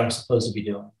doing what I'm supposed to be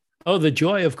doing. Oh, the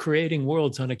joy of creating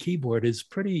worlds on a keyboard is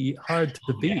pretty hard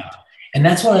to beat. Yeah. And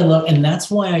that's what I love. And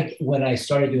that's why when I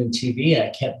started doing TV, I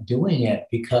kept doing it,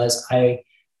 because I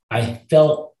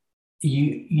felt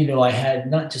I had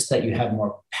not just that you have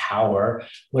more power,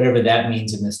 whatever that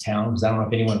means in this town, because I don't know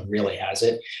if anyone really has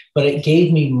it, but it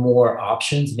gave me more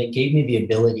options, and it gave me the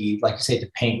ability, like you say,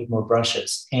 to paint with more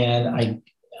brushes. And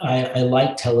I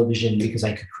like television because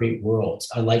I could create worlds.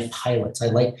 I like pilots. I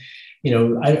like,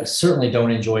 I certainly don't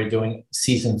enjoy doing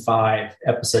season 5,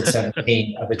 episode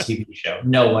 17 of a TV show.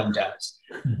 No one does.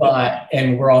 But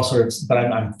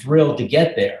I'm thrilled to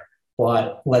get there.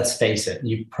 But let's face it,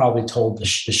 you probably told the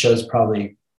show's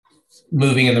probably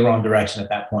moving in the wrong direction at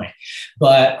that point.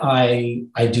 But I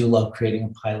do love creating a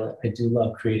pilot. I do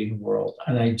love creating a world.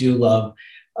 And I do love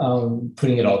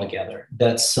putting it all together.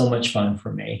 That's so much fun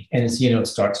for me. And it's, it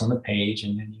starts on the page,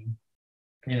 and then you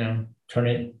put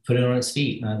it on its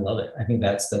feet. And I love it. I think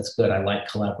that's good. I like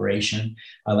collaboration.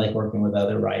 I like working with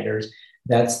other writers.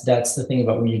 That's the thing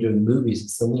about when you're doing movies,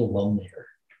 it's a little lonelier.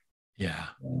 Yeah.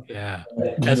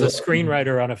 As a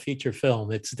screenwriter on a feature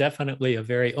film, it's definitely a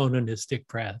very onanistic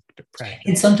practice.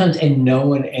 And sometimes,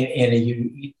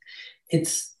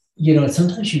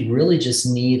 sometimes you really just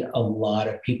need a lot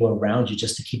of people around you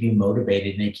just to keep you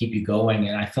motivated and keep you going.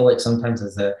 And I feel like sometimes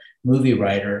as a movie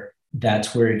writer,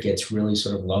 that's where it gets really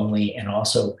sort of lonely. And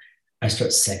also I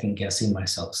start second guessing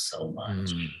myself so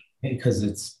much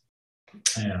because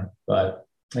but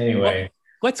anyway. Well,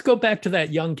 let's go back to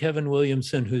that young Kevin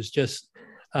Williamson who's just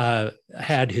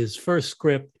had his first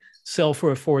script, Sell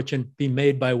for a Fortune, be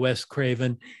made by Wes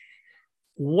Craven.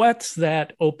 What's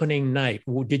that opening night?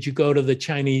 Did you go to the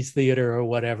Chinese theater or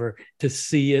whatever to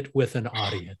see it with an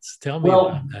audience? Tell me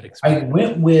about that experience. I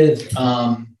went with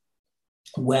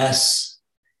Wes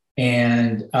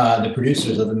and the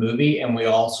producers of the movie, and we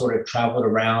all sort of traveled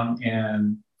around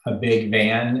in a big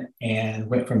van and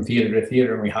went from theater to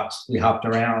theater, and we hopped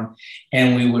around,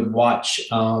 and we would watch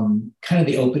kind of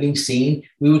the opening scene.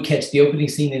 We would catch the opening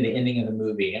scene and the ending of the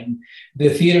movie, and the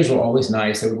theaters were always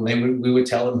nice. We would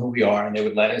tell them who we are, and they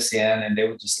would let us in, and they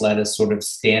would just let us sort of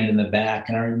stand in the back.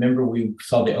 And I remember we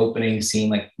saw the opening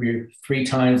scene like three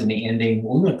times, and the ending.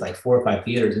 We went to like 4 or 5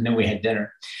 theaters, and then we had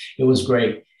dinner. It was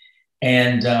great.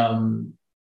 And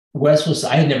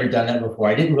I had never done that before.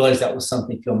 I didn't realize that was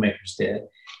something filmmakers did,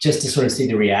 just to sort of see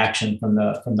the reaction from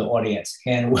the audience.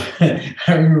 And I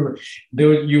remember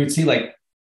you would see like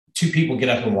 2 people get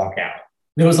up and walk out.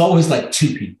 There was always like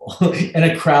 2 people in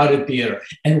a crowded theater,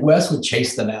 and Wes would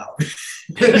chase them out.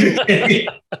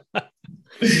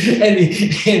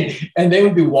 and they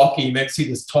would be walking, and they'd see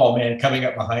this tall man coming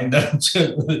up behind them,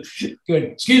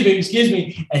 going, excuse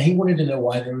me. And he wanted to know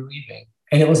why they were leaving.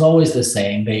 And it was always the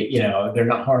same. They're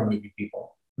not horror movie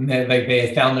people.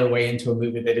 They found their way into a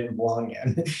movie they didn't belong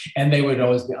in. And they would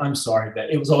always be, I'm sorry,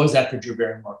 that it was always after Drew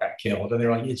Barrymore got killed. And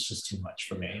they're like, it's just too much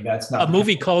for me. That's not a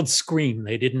movie called Scream.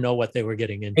 They didn't know what they were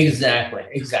getting into. Exactly.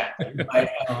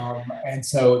 And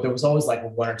so there was always like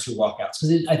 1 or 2 walkouts,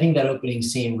 because I think that opening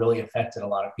scene really affected a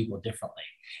lot of people differently.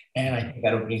 And I think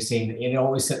that opening scene, it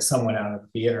always sent someone out of the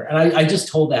theater. And I just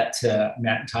told that to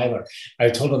Matt and Tyler. I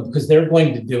told them, because they're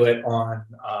going to do it on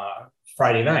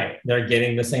Friday night. They're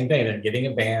getting the same thing. They're getting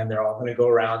a band. They're all going to go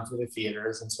around to the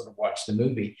theaters and sort of watch the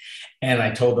movie. And I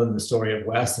told them the story of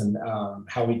Wes and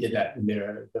how we did that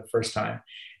the first time.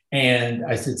 And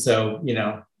I said, so,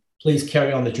 please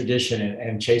carry on the tradition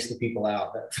and chase the people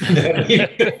out.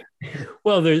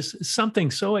 Well, there's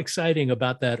something so exciting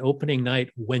about that opening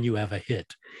night when you have a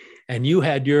hit. And you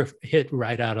had your hit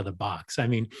right out of the box. I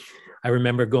mean, I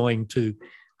remember going to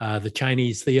the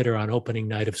Chinese theater on opening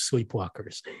night of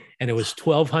Sleepwalkers, and it was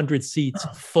 1,200 seats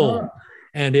full.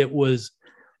 And it was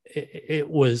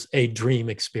a dream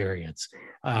experience.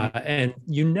 And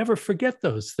you never forget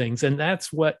those things. And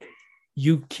that's what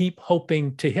you keep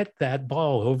hoping to hit that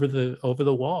ball over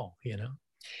the wall,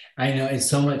 I know, it's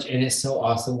so much, and it's so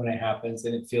awesome when it happens,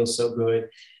 and it feels so good.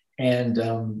 And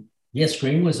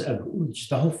Scream was just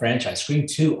the whole franchise. Scream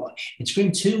 2, and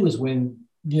Scream 2 was when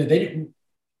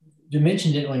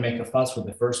Dimension didn't really make a fuss with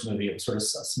the first movie. It was sort of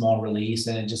a small release,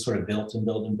 and it just sort of built and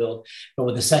built and built. But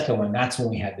with the second one, that's when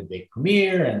we had the big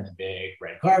premiere and the big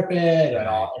red carpet and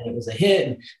all, and it was a hit.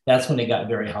 And that's when it got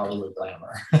very Hollywood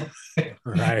glamour,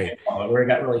 right? Where it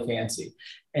got really fancy,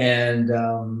 and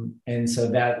so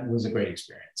that was a great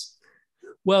experience.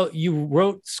 Well, you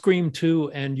wrote Scream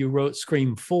 2 and you wrote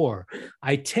Scream 4.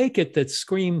 I take it that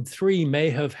Scream 3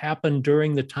 may have happened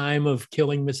during the time of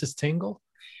Killing Mrs. Tingle?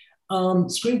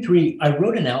 Scream 3, I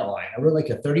wrote an outline. I wrote like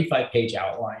a 35-page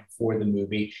outline for the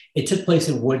movie. It took place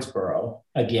in Woodsboro.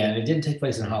 Again, it didn't take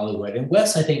place in Hollywood. And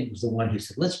Wes, I think, was the one who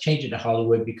said, let's change it to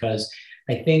Hollywood, because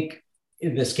I think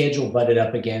the schedule butted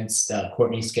up against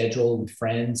Courtney's schedule with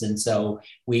Friends. And so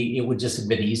it would just have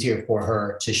been easier for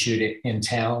her to shoot it in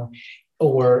town.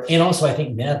 And also, I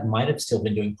think Nev might have still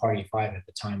been doing Party 5 at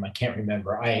the time. I can't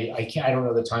remember. I don't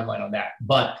know the timeline on that.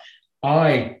 But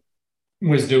I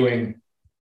was doing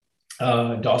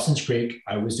Dawson's Creek.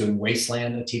 I was doing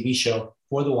Wasteland, a TV show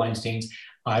for the Weinsteins.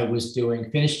 I was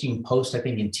finishing post, I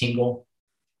think, in Tingle.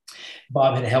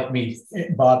 Bob had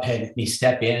me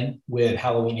step in with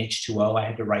Halloween H2O. I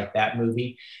had to write that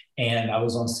movie. And I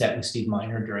was on set with Steve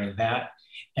Miner during that.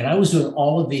 And I was doing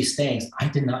all of these things. I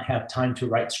did not have time to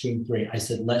write Scream 3. I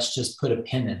said, let's just put a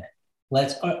pin in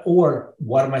it. Or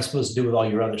what am I supposed to do with all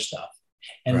your other stuff?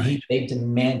 And right. They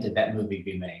demanded that movie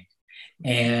be made.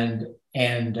 And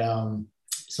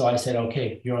so I said,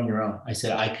 okay, you're on your own. I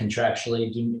said, I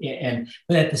contractually do.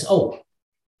 But at this, I'm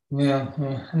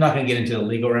not going to get into the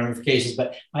legal ramifications,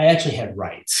 but I actually had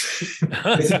rights.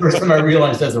 It's the first time I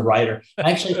realized as a writer, I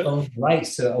actually owned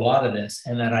rights to a lot of this,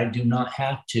 and that I do not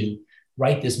have to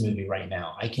write this movie right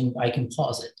now. I can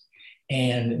pause it.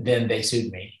 And then they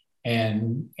sued me,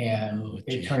 and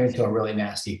it turned into a really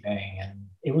nasty thing. And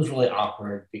it was really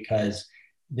awkward, because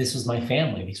this was my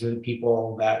family. These were the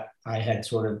people that I had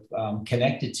sort of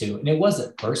connected to. And it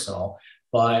wasn't personal,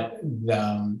 but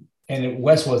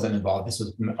Wes wasn't involved. This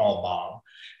was all Bob.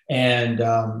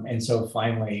 And so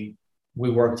finally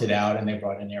we worked it out, and they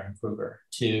brought in Aaron Kruger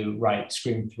to write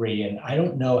Scream 3. And I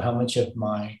don't know how much of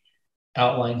my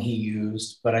outline he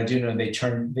used, but I do know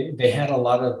they had a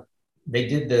lot of, they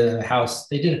did the house,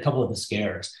 they did a couple of the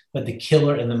scares, but the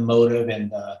killer and the motive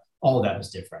and all of that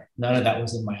was different. None of that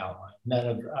was in my outline. None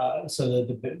of so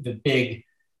the big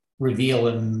reveal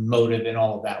and motive and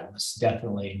all of that was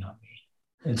definitely not me.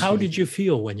 And How did you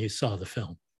feel when you saw the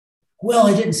film? Well,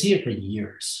 I didn't see it for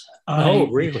years. Oh,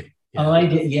 really? Yeah. I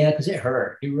did, yeah, because it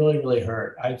hurt. It really, really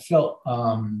hurt. I felt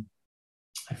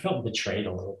betrayed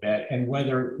a little bit, and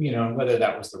whether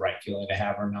that was the right feeling to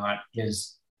have or not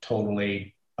is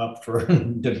totally up for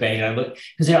debate. I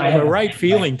have the right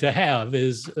feeling to have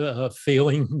is a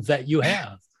feeling that you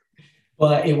have.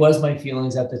 But it was my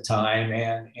feelings at the time,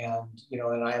 and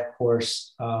I of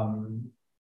course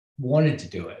wanted to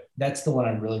do it. That's the one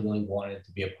I really, really wanted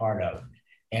to be a part of,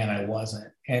 and I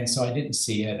wasn't. And so I didn't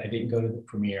see it. I didn't go to the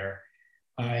premiere.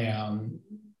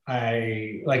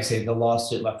 I like I say, the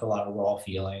lawsuit left a lot of raw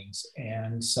feelings,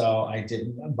 and so I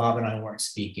didn't. Bob and I weren't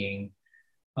speaking,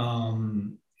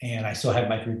 and I still had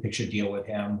my 3-picture deal with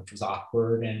him, which was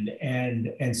awkward,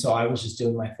 and so I was just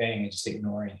doing my thing and just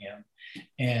ignoring him,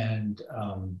 and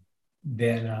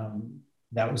then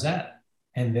that was that,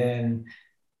 and then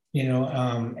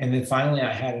and then finally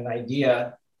I had an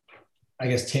idea. I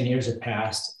guess 10 years had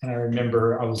passed, and I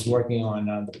remember I was working on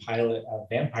the pilot of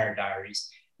Vampire Diaries.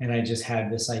 And I just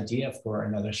had this idea for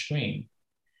another screen.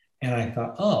 And I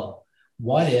thought, oh,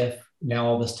 what if now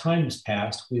all this time has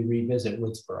passed, we revisit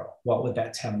Woodsboro? What would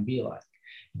that town be like?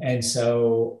 And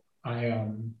so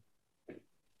I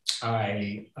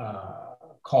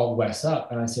called Wes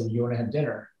up and I said, well, you want to have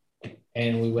dinner?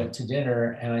 And we went to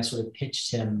dinner, and I sort of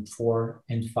pitched him 4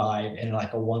 and 5 and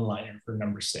like a one-liner for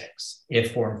number 6,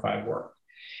 if 4 and 5 work.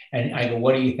 And I go,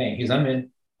 what do you think? He goes, I'm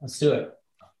in, let's do it.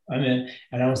 I'm in.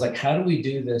 And I was like, how do we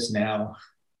do this now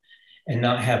and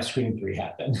not have Scream 3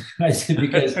 happen? I said,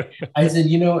 because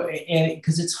and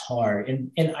because it's hard.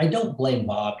 And I don't blame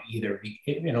Bob either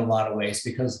in a lot of ways,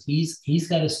 because he's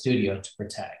got a studio to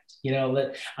protect.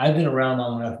 I've been around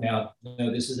long enough now to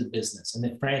know this is a business, and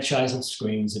the franchise of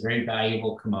Scream is a very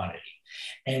valuable commodity.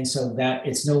 And so that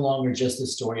it's no longer just a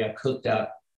story I cooked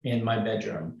up in my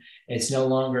bedroom. It's no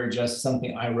longer just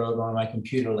something I wrote on my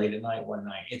computer late at night one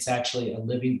night. It's actually a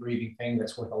living, breathing thing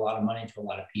that's worth a lot of money to a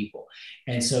lot of people.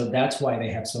 And so that's why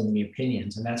they have so many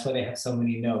opinions, and that's why they have so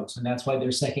many notes, and that's why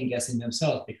they're second guessing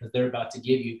themselves, because they're about to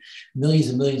give you millions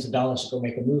and millions of dollars to go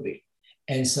make a movie.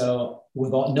 And so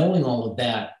knowing all of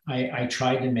that, I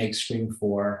tried to make Scream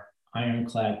 4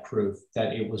 ironclad proof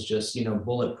that it was just,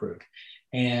 bulletproof.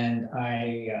 And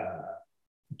I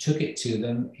took it to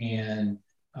them, and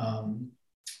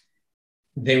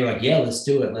they were like, yeah, let's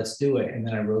do it. And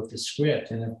then I wrote the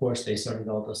script, and of course they started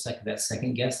all those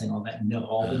second guessing, all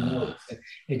the notes.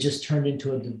 It just turned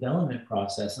into a development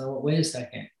process. And I went, wait a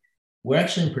second, we're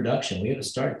actually in production. We have a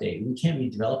start date. We can't be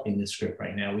developing this script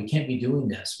right now. We can't be doing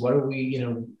this. What are we,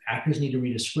 actors need to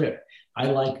read a script. I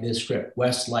like this script.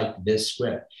 Wes liked this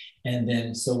script. And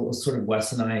then, so it was sort of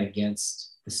Wes and I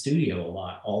against the studio a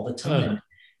lot, all the time.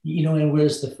 And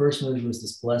whereas the first movie was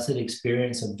this blessed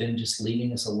experience of them just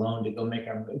leaving us alone to go make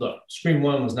our movie. Look, Scream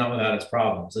 1 was not without its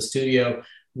problems. The studio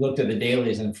looked at the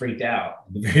dailies and freaked out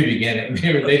at the very beginning.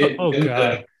 They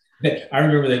didn't. I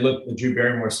remember they looked at the Drew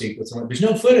Barrymore sequence and went, there's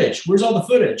no footage. Where's all the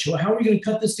footage? Well, how are we going to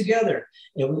cut this together?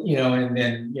 And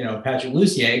then Patrick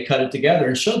Lussier cut it together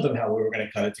and showed them how we were going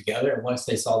to cut it together. And once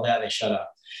they saw that, they shut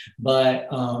up. But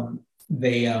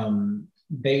they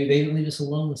didn't leave us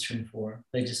alone with Scream 4.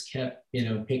 They just kept,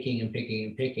 picking and picking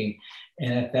and picking.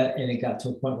 And it got to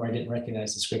a point where I didn't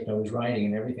recognize the script I was writing,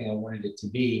 and everything I wanted it to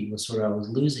be was sort of, I was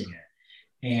losing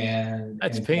it. And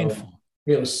that's painful. So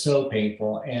it was so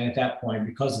painful. And at that point,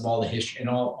 because of all the history and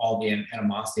all the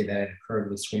animosity that had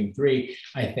occurred with Scream 3,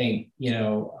 I think,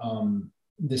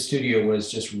 the studio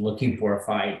was just looking for a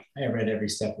fight. I read every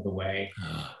step of the way.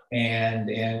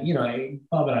 And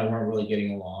Bob and I weren't really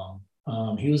getting along.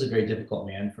 He was a very difficult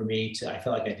man for me I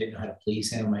felt like I didn't know how to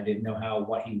please him. I didn't know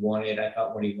what he wanted. I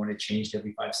thought what he wanted changed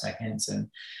every 5 seconds. And,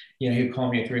 he would call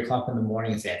me at 3:00 in the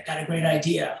morning and say, I've got a great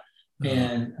idea.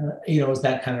 And, it was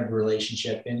that kind of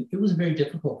relationship. And it was very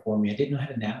difficult for me. I didn't know how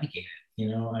to navigate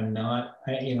it.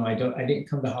 I didn't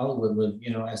come to Hollywood with,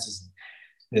 as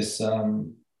this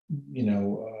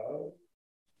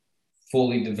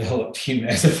fully developed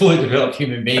human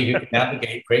being who can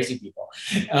navigate crazy people.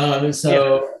 God bless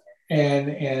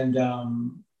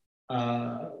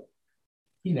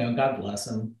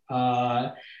him.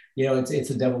 It's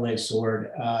a double-edged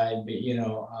sword,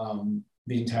 the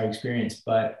entire experience.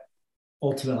 But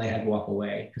ultimately I had to walk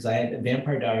away because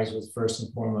Vampire Diaries was first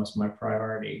and foremost my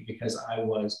priority because I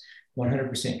was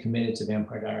 100% committed to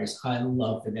Vampire Diaries. I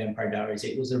loved the Vampire Diaries.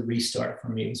 It was a restart for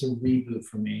me. It was a reboot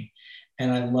for me.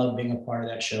 And I loved being a part of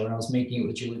that show. And I was making it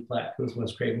with Julie Platt, who was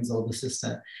Wes Craven's old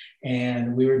assistant.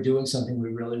 And we were doing something we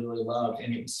really, really loved.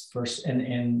 And it was first,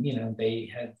 and you know,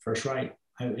 they had first right.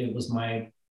 It was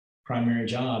my primary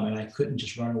job, and I couldn't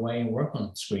just run away and work on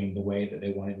the screen the way that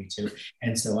they wanted me to.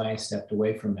 And so I stepped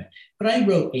away from it. But I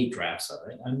wrote 8 drafts of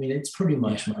it. I mean, it's pretty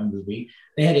much my movie.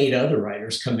 They had 8 other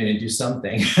writers come in and do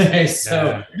something.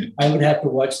 So I would have to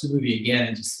watch the movie again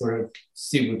and just sort of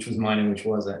see which was mine and which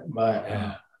wasn't.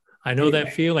 But I know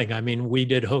that feeling. I mean, we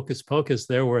did Hocus Pocus.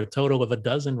 There were a total of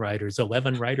 12 writers,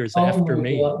 11 writers after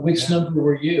me. God. Which number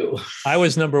were you? I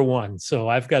was number 1. So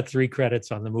I've got 3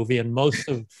 credits on the movie, and most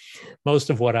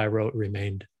of what I wrote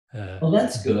remained. Well,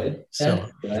 that's good.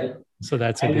 That's good. So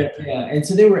that's a good thing. Yeah. And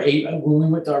so there were 8. When we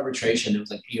went to arbitration, there was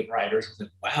like 8 writers. I was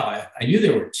like, wow, I knew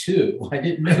there were 2. I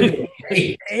didn't know there were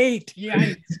 8. 8,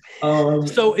 yeah.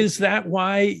 So is that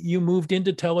why you moved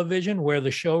into television, where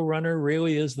the showrunner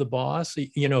really is the boss?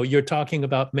 You know, you're talking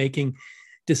about making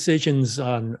decisions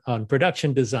on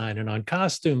production design and on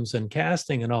costumes and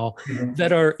casting and all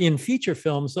that are in feature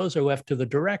films. Those are left to the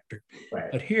director.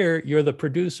 Right. But here you're the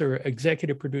producer,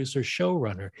 executive producer,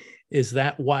 showrunner. Is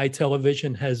that why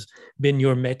television has been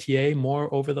your métier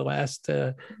more over the last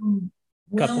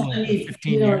couple of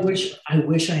 15 years? I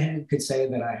wish I could say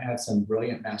that I had some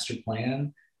brilliant master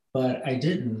plan, but I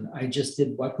didn't. I just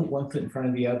did. I put one foot in front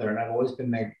of the other, and I've always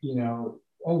been like, you know,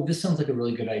 oh, this sounds like a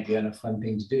really good idea and a fun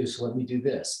thing to do. So let me do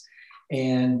this.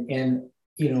 And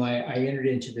you know, I entered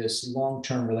into this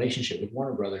long-term relationship with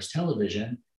Warner Brothers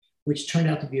Television, which turned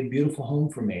out to be a beautiful home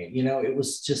for me. You know, it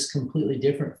was just completely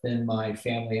different than my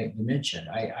family at Dimension.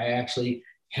 I actually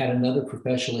had another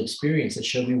professional experience that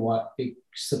showed me what it's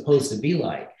supposed to be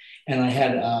like. And I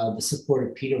had the support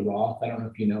of Peter Roth. I don't know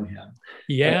if you know him.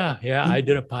 Yeah. I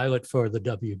did a pilot for the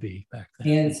WB back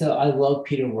then. And so I love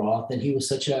Peter Roth, and he was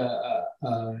such a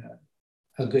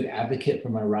good advocate for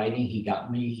my writing. He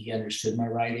got me. He understood my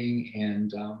writing,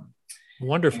 and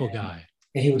wonderful guy.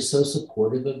 And he was so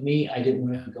supportive of me. I didn't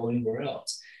want to go anywhere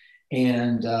else.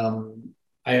 And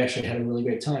I actually had a really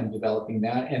great time developing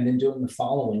that, and then doing the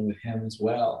following with him as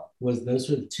well. Those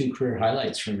were the 2 career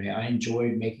highlights for me. I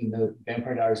enjoyed making the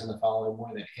Vampire Diaries and the following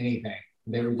more than anything.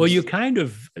 Well, you kind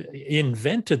of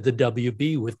invented the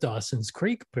WB with Dawson's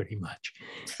Creek, pretty much,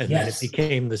 and then it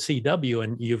became the CW.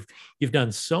 And you've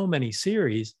done so many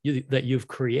series that you've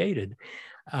created.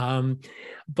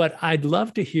 But I'd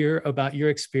love to hear about your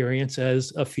experience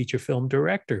as a feature film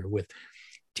director with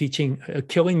teaching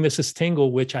Killing Mrs.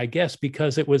 Tingle, which I guess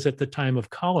because it was at the time of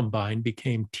Columbine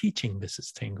became Teaching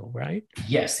Mrs. Tingle, right?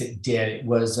 Yes, it did. It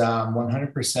was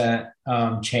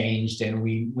 100% changed, and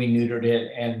we neutered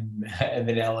it and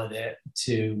vanillaed it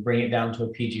to bring it down to a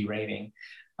PG rating.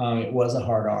 It was a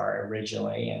hard R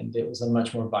originally, and it was a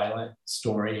much more violent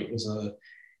story. It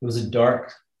was a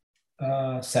dark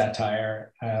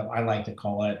satire, I like to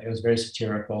call it. It was very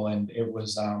satirical, and it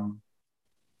was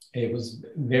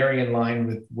very in line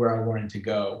with where I wanted to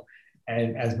go.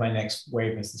 And as my next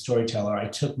wave as the storyteller, I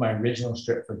took my original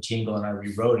script for Tingle and I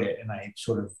rewrote it, and I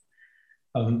sort of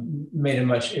made it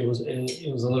it was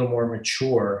a little more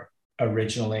mature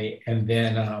originally. And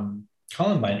then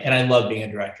Columbine, and I loved being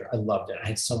a director. I loved it. I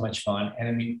had so much fun. And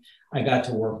I mean, I got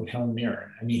to work with Helen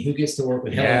Mirren. I mean, who gets to work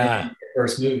with Helen Mirren in the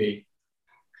first movie?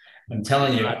 I'm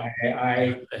telling you,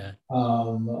 I've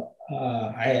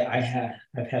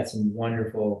had some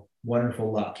wonderful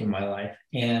luck in my life.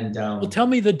 And well, tell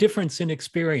me the difference in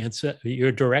experience.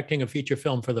 You're directing a feature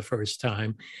film for the first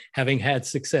time, having had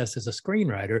success as a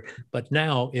screenwriter, but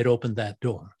now it opened that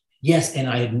door. Yes, and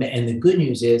the good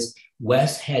news is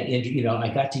Wes had,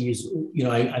 I got to use,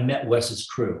 I met Wes's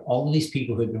crew, all of these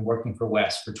people who had been working for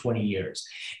Wes for 20 years.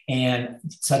 And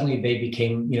suddenly they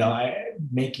became,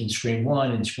 making Scream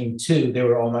 1 and Scream 2, they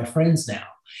were all my friends now.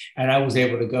 And I was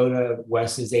able to go to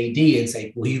Wes's AD and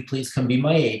say, will you please come be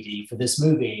my AD for this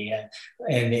movie?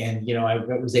 And I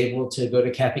was able to go to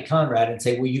Kathy Conrad and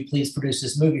say, will you please produce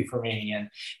this movie for me?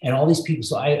 And all these people.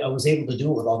 So I was able to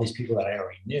do it with all these people that I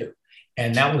already knew.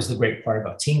 And that was the great part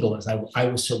about Tingle, is I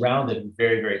was surrounded with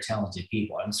very, very talented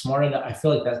people. I'm smart enough. I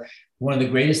feel like that's one of the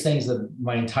greatest things of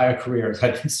my entire career is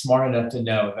I've been smart enough to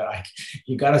know that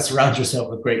you got to surround yourself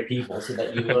with great people so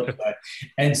that you look good.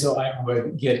 And so I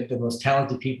would get the most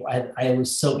talented people. I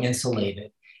was so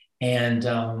insulated. And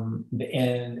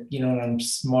I'm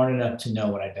smart enough to know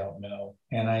what I don't know.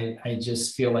 And I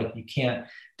just feel like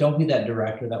don't be that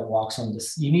director that walks on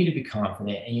this. You need to be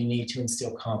confident, and you need to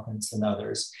instill confidence in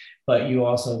others. But you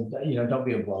also, don't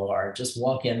be a blowhard. Just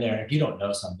walk in there. If you don't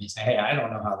know something, say, hey, I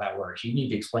don't know how that works. You need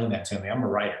to explain that to me. I'm a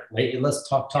writer. Let's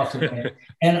talk to me.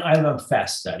 And I'm a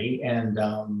fast study. And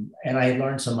I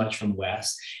learned so much from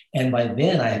Wes. And by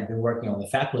then I had been working on the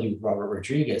faculty with Robert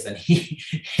Rodriguez. And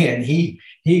he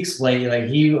explained, like,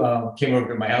 he came over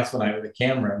to my house one night with a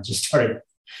camera and just started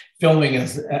filming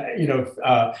us.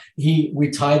 We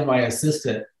tied my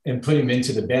assistant and put him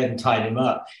into the bed and tied him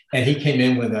up. And he came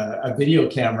in with a video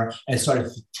camera and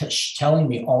started telling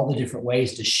me all the different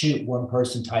ways to shoot one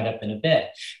person tied up in a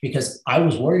bed, because I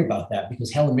was worried about that,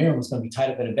 because Helen Mirren was going to be tied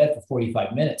up in a bed for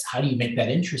 45 minutes. How do you make that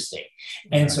interesting?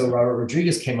 And so Robert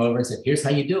Rodriguez came over and said, here's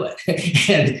how you do it.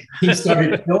 And he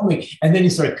started filming, and then he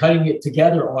started cutting it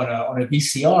together on a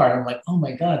VCR. And I'm like, oh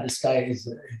my God, this guy is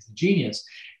a genius.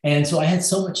 And so I had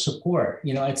so much support.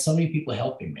 I had so many people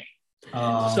helping me.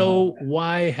 So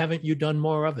why haven't you done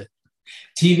more of it?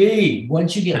 TV.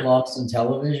 Once you get lost in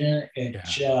television,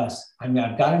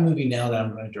 I've got a movie now that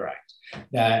I'm going to direct.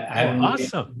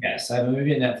 Awesome. Yes, I have a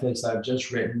movie at Netflix I've just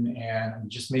written, and I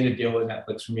just made a deal with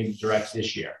Netflix for me to direct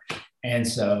this year. And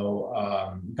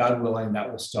so, God willing, that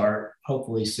will start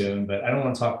hopefully soon. But I don't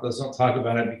want to talk. Let's not talk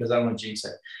about it, because I don't want to jinx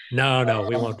it. No,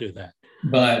 we won't do that.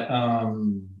 But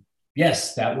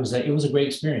yes, it was a great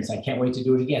experience. I can't wait to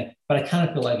do it again. But I kind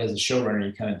of feel like, as a showrunner,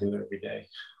 you kind of do it every day.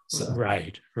 So.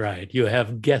 Right. You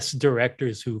have guest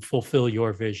directors who fulfill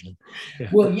your vision. Yeah.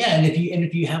 Well, yeah, and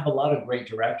if you have a lot of great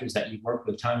directors that you work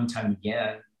with time and time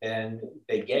again, then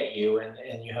they get you,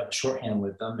 and you have a shorthand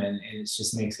with them, and it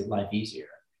just makes it life easier.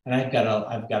 And I've got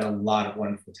a lot of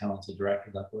wonderful, talented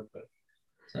directors I've worked with.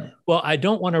 So. Well, I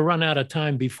don't want to run out of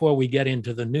time before we get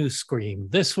into the new Scream.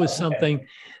 This was something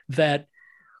that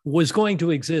was going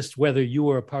to exist whether you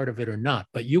were a part of it or not,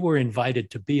 but you were invited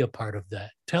to be a part of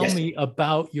that. Tell me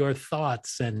about your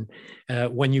thoughts, and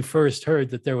when you first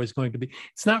heard that there was going to be,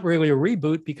 it's not really a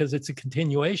reboot because it's a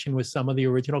continuation with some of the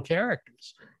original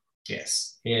characters.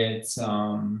 Yes, it's a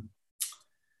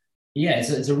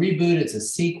reboot, it's a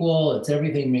sequel, it's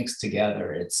everything mixed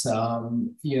together. It's,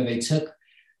 they took,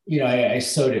 I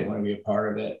so didn't want to be a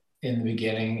part of it in the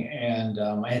beginning. And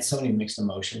I had so many mixed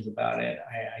emotions about it.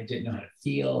 I didn't know how to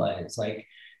feel. It's like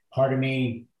part of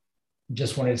me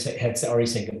just wanted to had already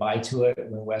said goodbye to it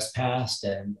when Wes passed.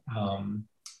 And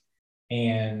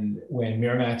when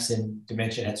Miramax and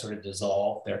Dimension had sort of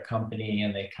dissolved their company,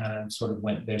 and they kind of sort of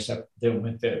went their stuff,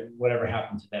 whatever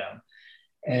happened to them.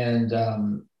 And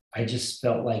I just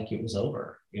felt like it was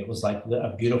over. It was like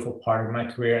a beautiful part of my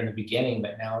career in the beginning,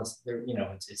 but now it's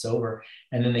over.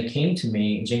 And then they came to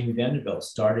me. Jamie Vanderbilt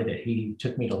started it. He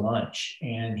took me to lunch,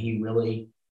 and he really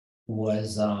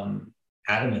was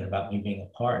adamant about me being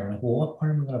a part. And I'm like, well, what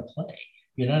part am I going to play?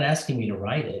 You're not asking me to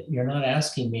write it. You're not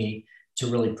asking me to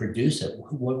really produce it.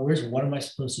 What am I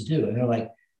supposed to do? And they're like,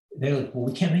 well,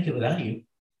 we can't make it without you.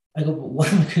 I go, but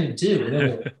what am I going to do? And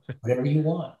they're like, whatever you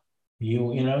want.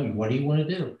 What do you want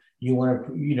to do? You want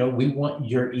to, we want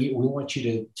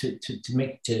you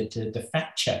to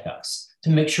fact check us,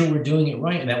 to make sure we're doing it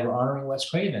right and that we're honoring Wes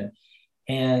Craven.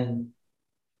 And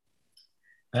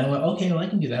I went, okay, well, I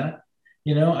can do that.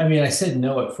 I said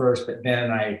no at first, but then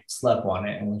I slept on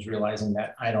it and was realizing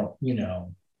that I don't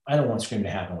want Scream to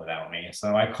happen without me.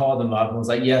 So I called them up and was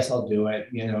like, yes, I'll do it.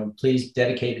 Please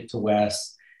dedicate it to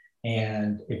Wes.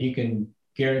 And if you can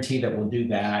guarantee that we'll do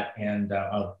that, and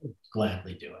I'll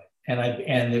gladly do it.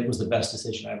 And it was the best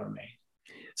decision I ever made.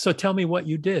 So tell me what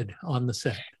you did on the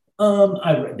set.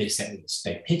 They sent me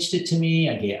they pitched it to me.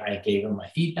 I gave them my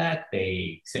feedback.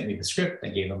 They sent me the script. I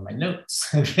gave them my notes.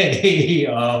 I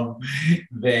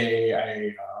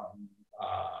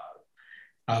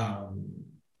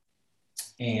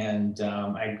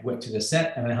went to the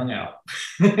set and I hung out.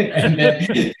 And then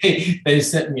they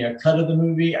sent me a cut of the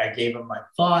movie. I gave them my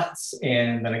thoughts,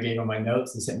 and then I gave them my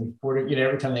notes. They sent me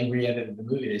every time they re-edited the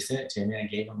movie, they sent it to me. And I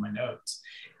gave them my notes,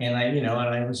 and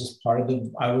I was just part of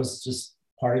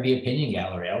the opinion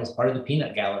gallery. I was part of the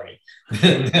peanut gallery.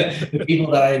 The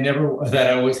people that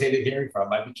I always hated hearing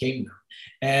from, I became them.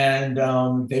 And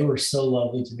they were so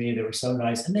lovely to me. They were so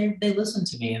nice, and they listened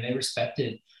to me, and they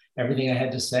respected everything I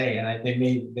had to say, and they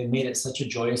made it such a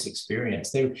joyous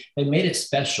experience. They made it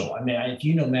special. If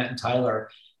you know Matt and Tyler,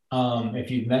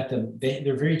 if you've met them,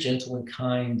 they're very gentle and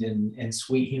kind and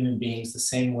sweet human beings. The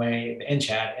same way, and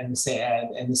Chad, and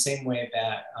the same way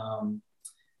that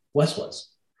Wes was.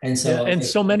 And so,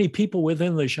 so many people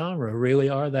within the genre really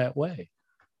are that way.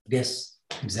 Yes,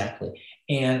 exactly.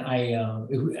 And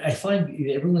I find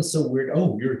everyone's so weird.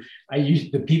 Oh, I use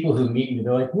the people who meet me.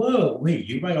 They're like, "Whoa, wait,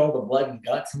 you write all the blood and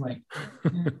guts?" I'm like,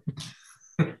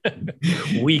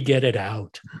 We get it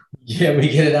out. Yeah, we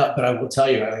get it out. But I will tell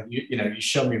you, you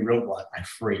show me real blood, I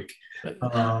freak.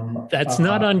 That's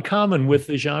not uncommon with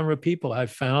the genre people.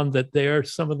 I've found that they're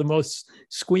some of the most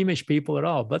squeamish people at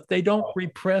all, but they don't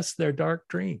repress their dark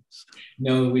dreams.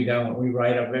 No, we don't. We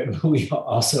write up it. We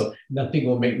also, nothing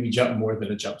will make me jump more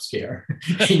than a jump scare.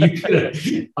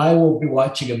 I will be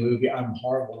watching a movie. I'm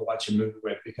horrible to watch a movie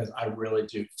with because I really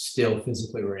do still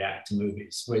physically react to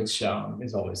movies, which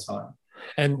is always fun.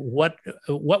 And what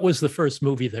was the first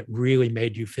movie that really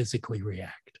made you physically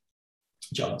react?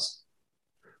 Jaws.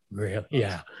 Really?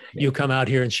 Yeah. You come out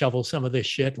here and shovel some of this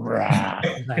shit.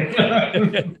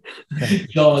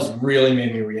 Jaws really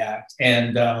made me react,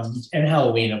 and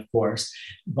Halloween, of course.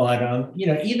 But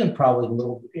even probably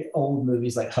little old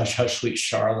movies like Hush Hush Sweet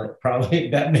Charlotte, probably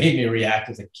that made me react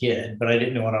as a kid, but I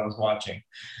didn't know what I was watching.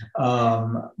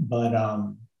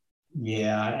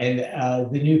 Yeah,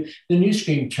 and the new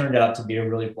Scream turned out to be a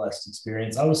really blessed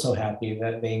experience. I was so happy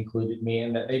that they included me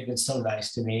and that they've been so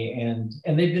nice to me, and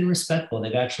they've been respectful.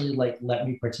 They've actually let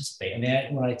me participate,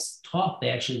 and when I talk, they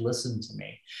actually listened to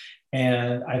me,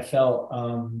 and I felt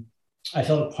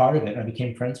a part of it. I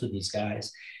became friends with these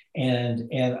guys, and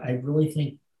I really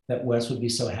think that Wes would be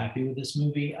so happy with this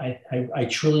movie. I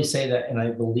truly say that, and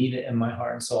I believe it in my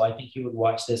heart and soul. I think he would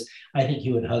watch this. I think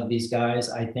he would hug these guys.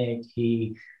 I think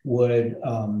he would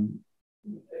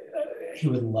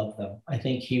love them. I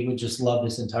think he would just love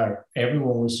this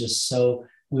everyone was just so,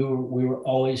 we were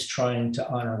always trying to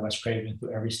honor Wes Craven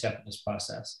through every step of this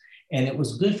process. And it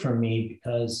was good for me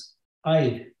because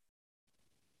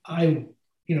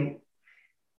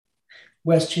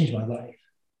Wes changed my life,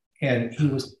 and he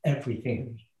was everything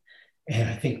to me. And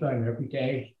I think about him every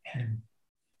day, and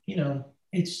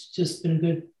it's just been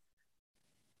good.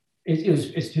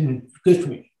 It's been good for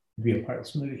me to be a part of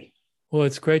this movie. Well,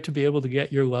 it's great to be able to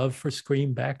get your love for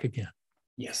Scream back again.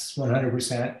 Yes,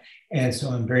 100%. And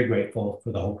so I'm very grateful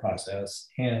for the whole process.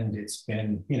 And it's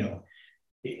been,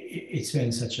 it's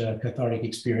been such a cathartic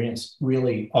experience,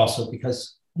 really, also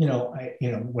because, when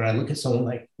I look at someone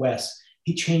like Wes,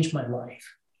 he changed my life.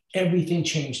 Everything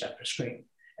changed after Scream.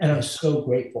 And I'm so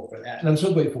grateful for that. And I'm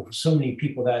so grateful for so many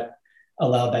people that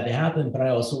allowed that to happen. But I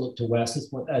also look to Wes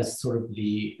as sort of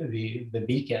the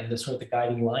beacon, the sort of the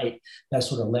guiding light that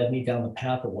sort of led me down the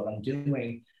path of what I'm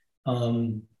doing.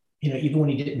 Even when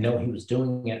he didn't know he was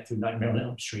doing it, through Nightmare on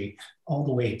Elm Street, all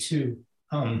the way to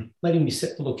letting me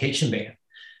sit the location band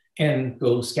and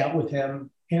go scout with him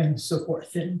and so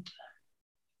forth. And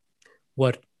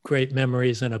what great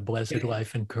memories and a blessed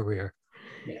life and career.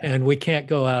 Yeah. And we can't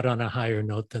go out on a higher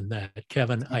note than that.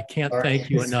 Kevin, I can't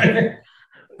thank you enough.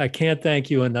 I can't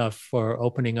thank you enough for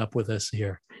opening up with us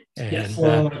here. And, yes,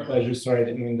 well, my pleasure. Sorry, I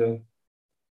didn't mean to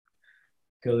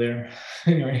go there.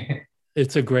 Anyway.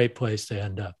 It's a great place to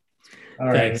end up. All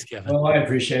right. Thanks, Kevin. Well, I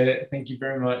appreciate it. Thank you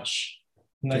very much.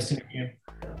 Nice to meet you.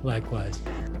 Likewise.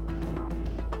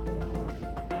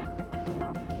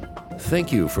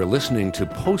 Thank you for listening to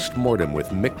Postmortem with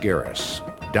Mick Garris.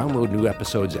 Download new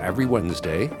episodes every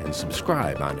Wednesday and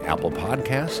subscribe on Apple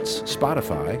Podcasts,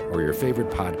 Spotify, or your favorite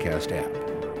podcast app.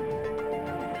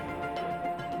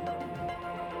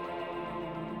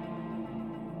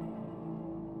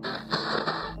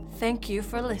 Thank you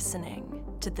for listening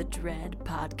to the Dread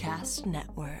Podcast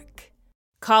Network.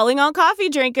 Calling all coffee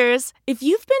drinkers. If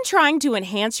you've been trying to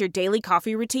enhance your daily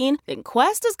coffee routine, then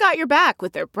Quest has got your back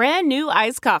with their brand new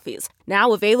iced coffees.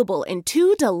 Now available in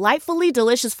 2 delightfully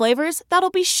delicious flavors that'll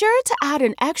be sure to add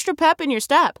an extra pep in your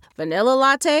step: vanilla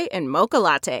latte and mocha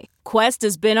latte. Quest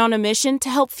has been on a mission to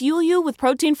help fuel you with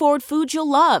protein-forward foods you'll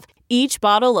love. Each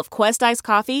bottle of Quest iced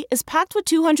coffee is packed with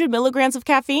 200 milligrams of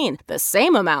caffeine, the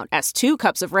same amount as 2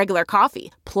 cups of regular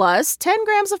coffee, plus 10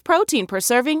 grams of protein per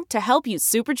serving to help you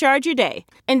supercharge your day.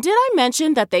 And did I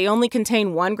mention that they only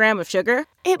contain 1 gram of sugar?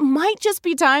 It might just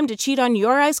be time to cheat on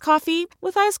your iced coffee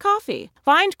with iced coffee.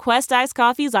 Find Quest iced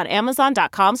coffees on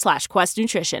Amazon.com/Quest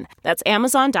Nutrition. That's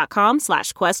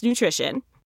Amazon.com/Quest Nutrition.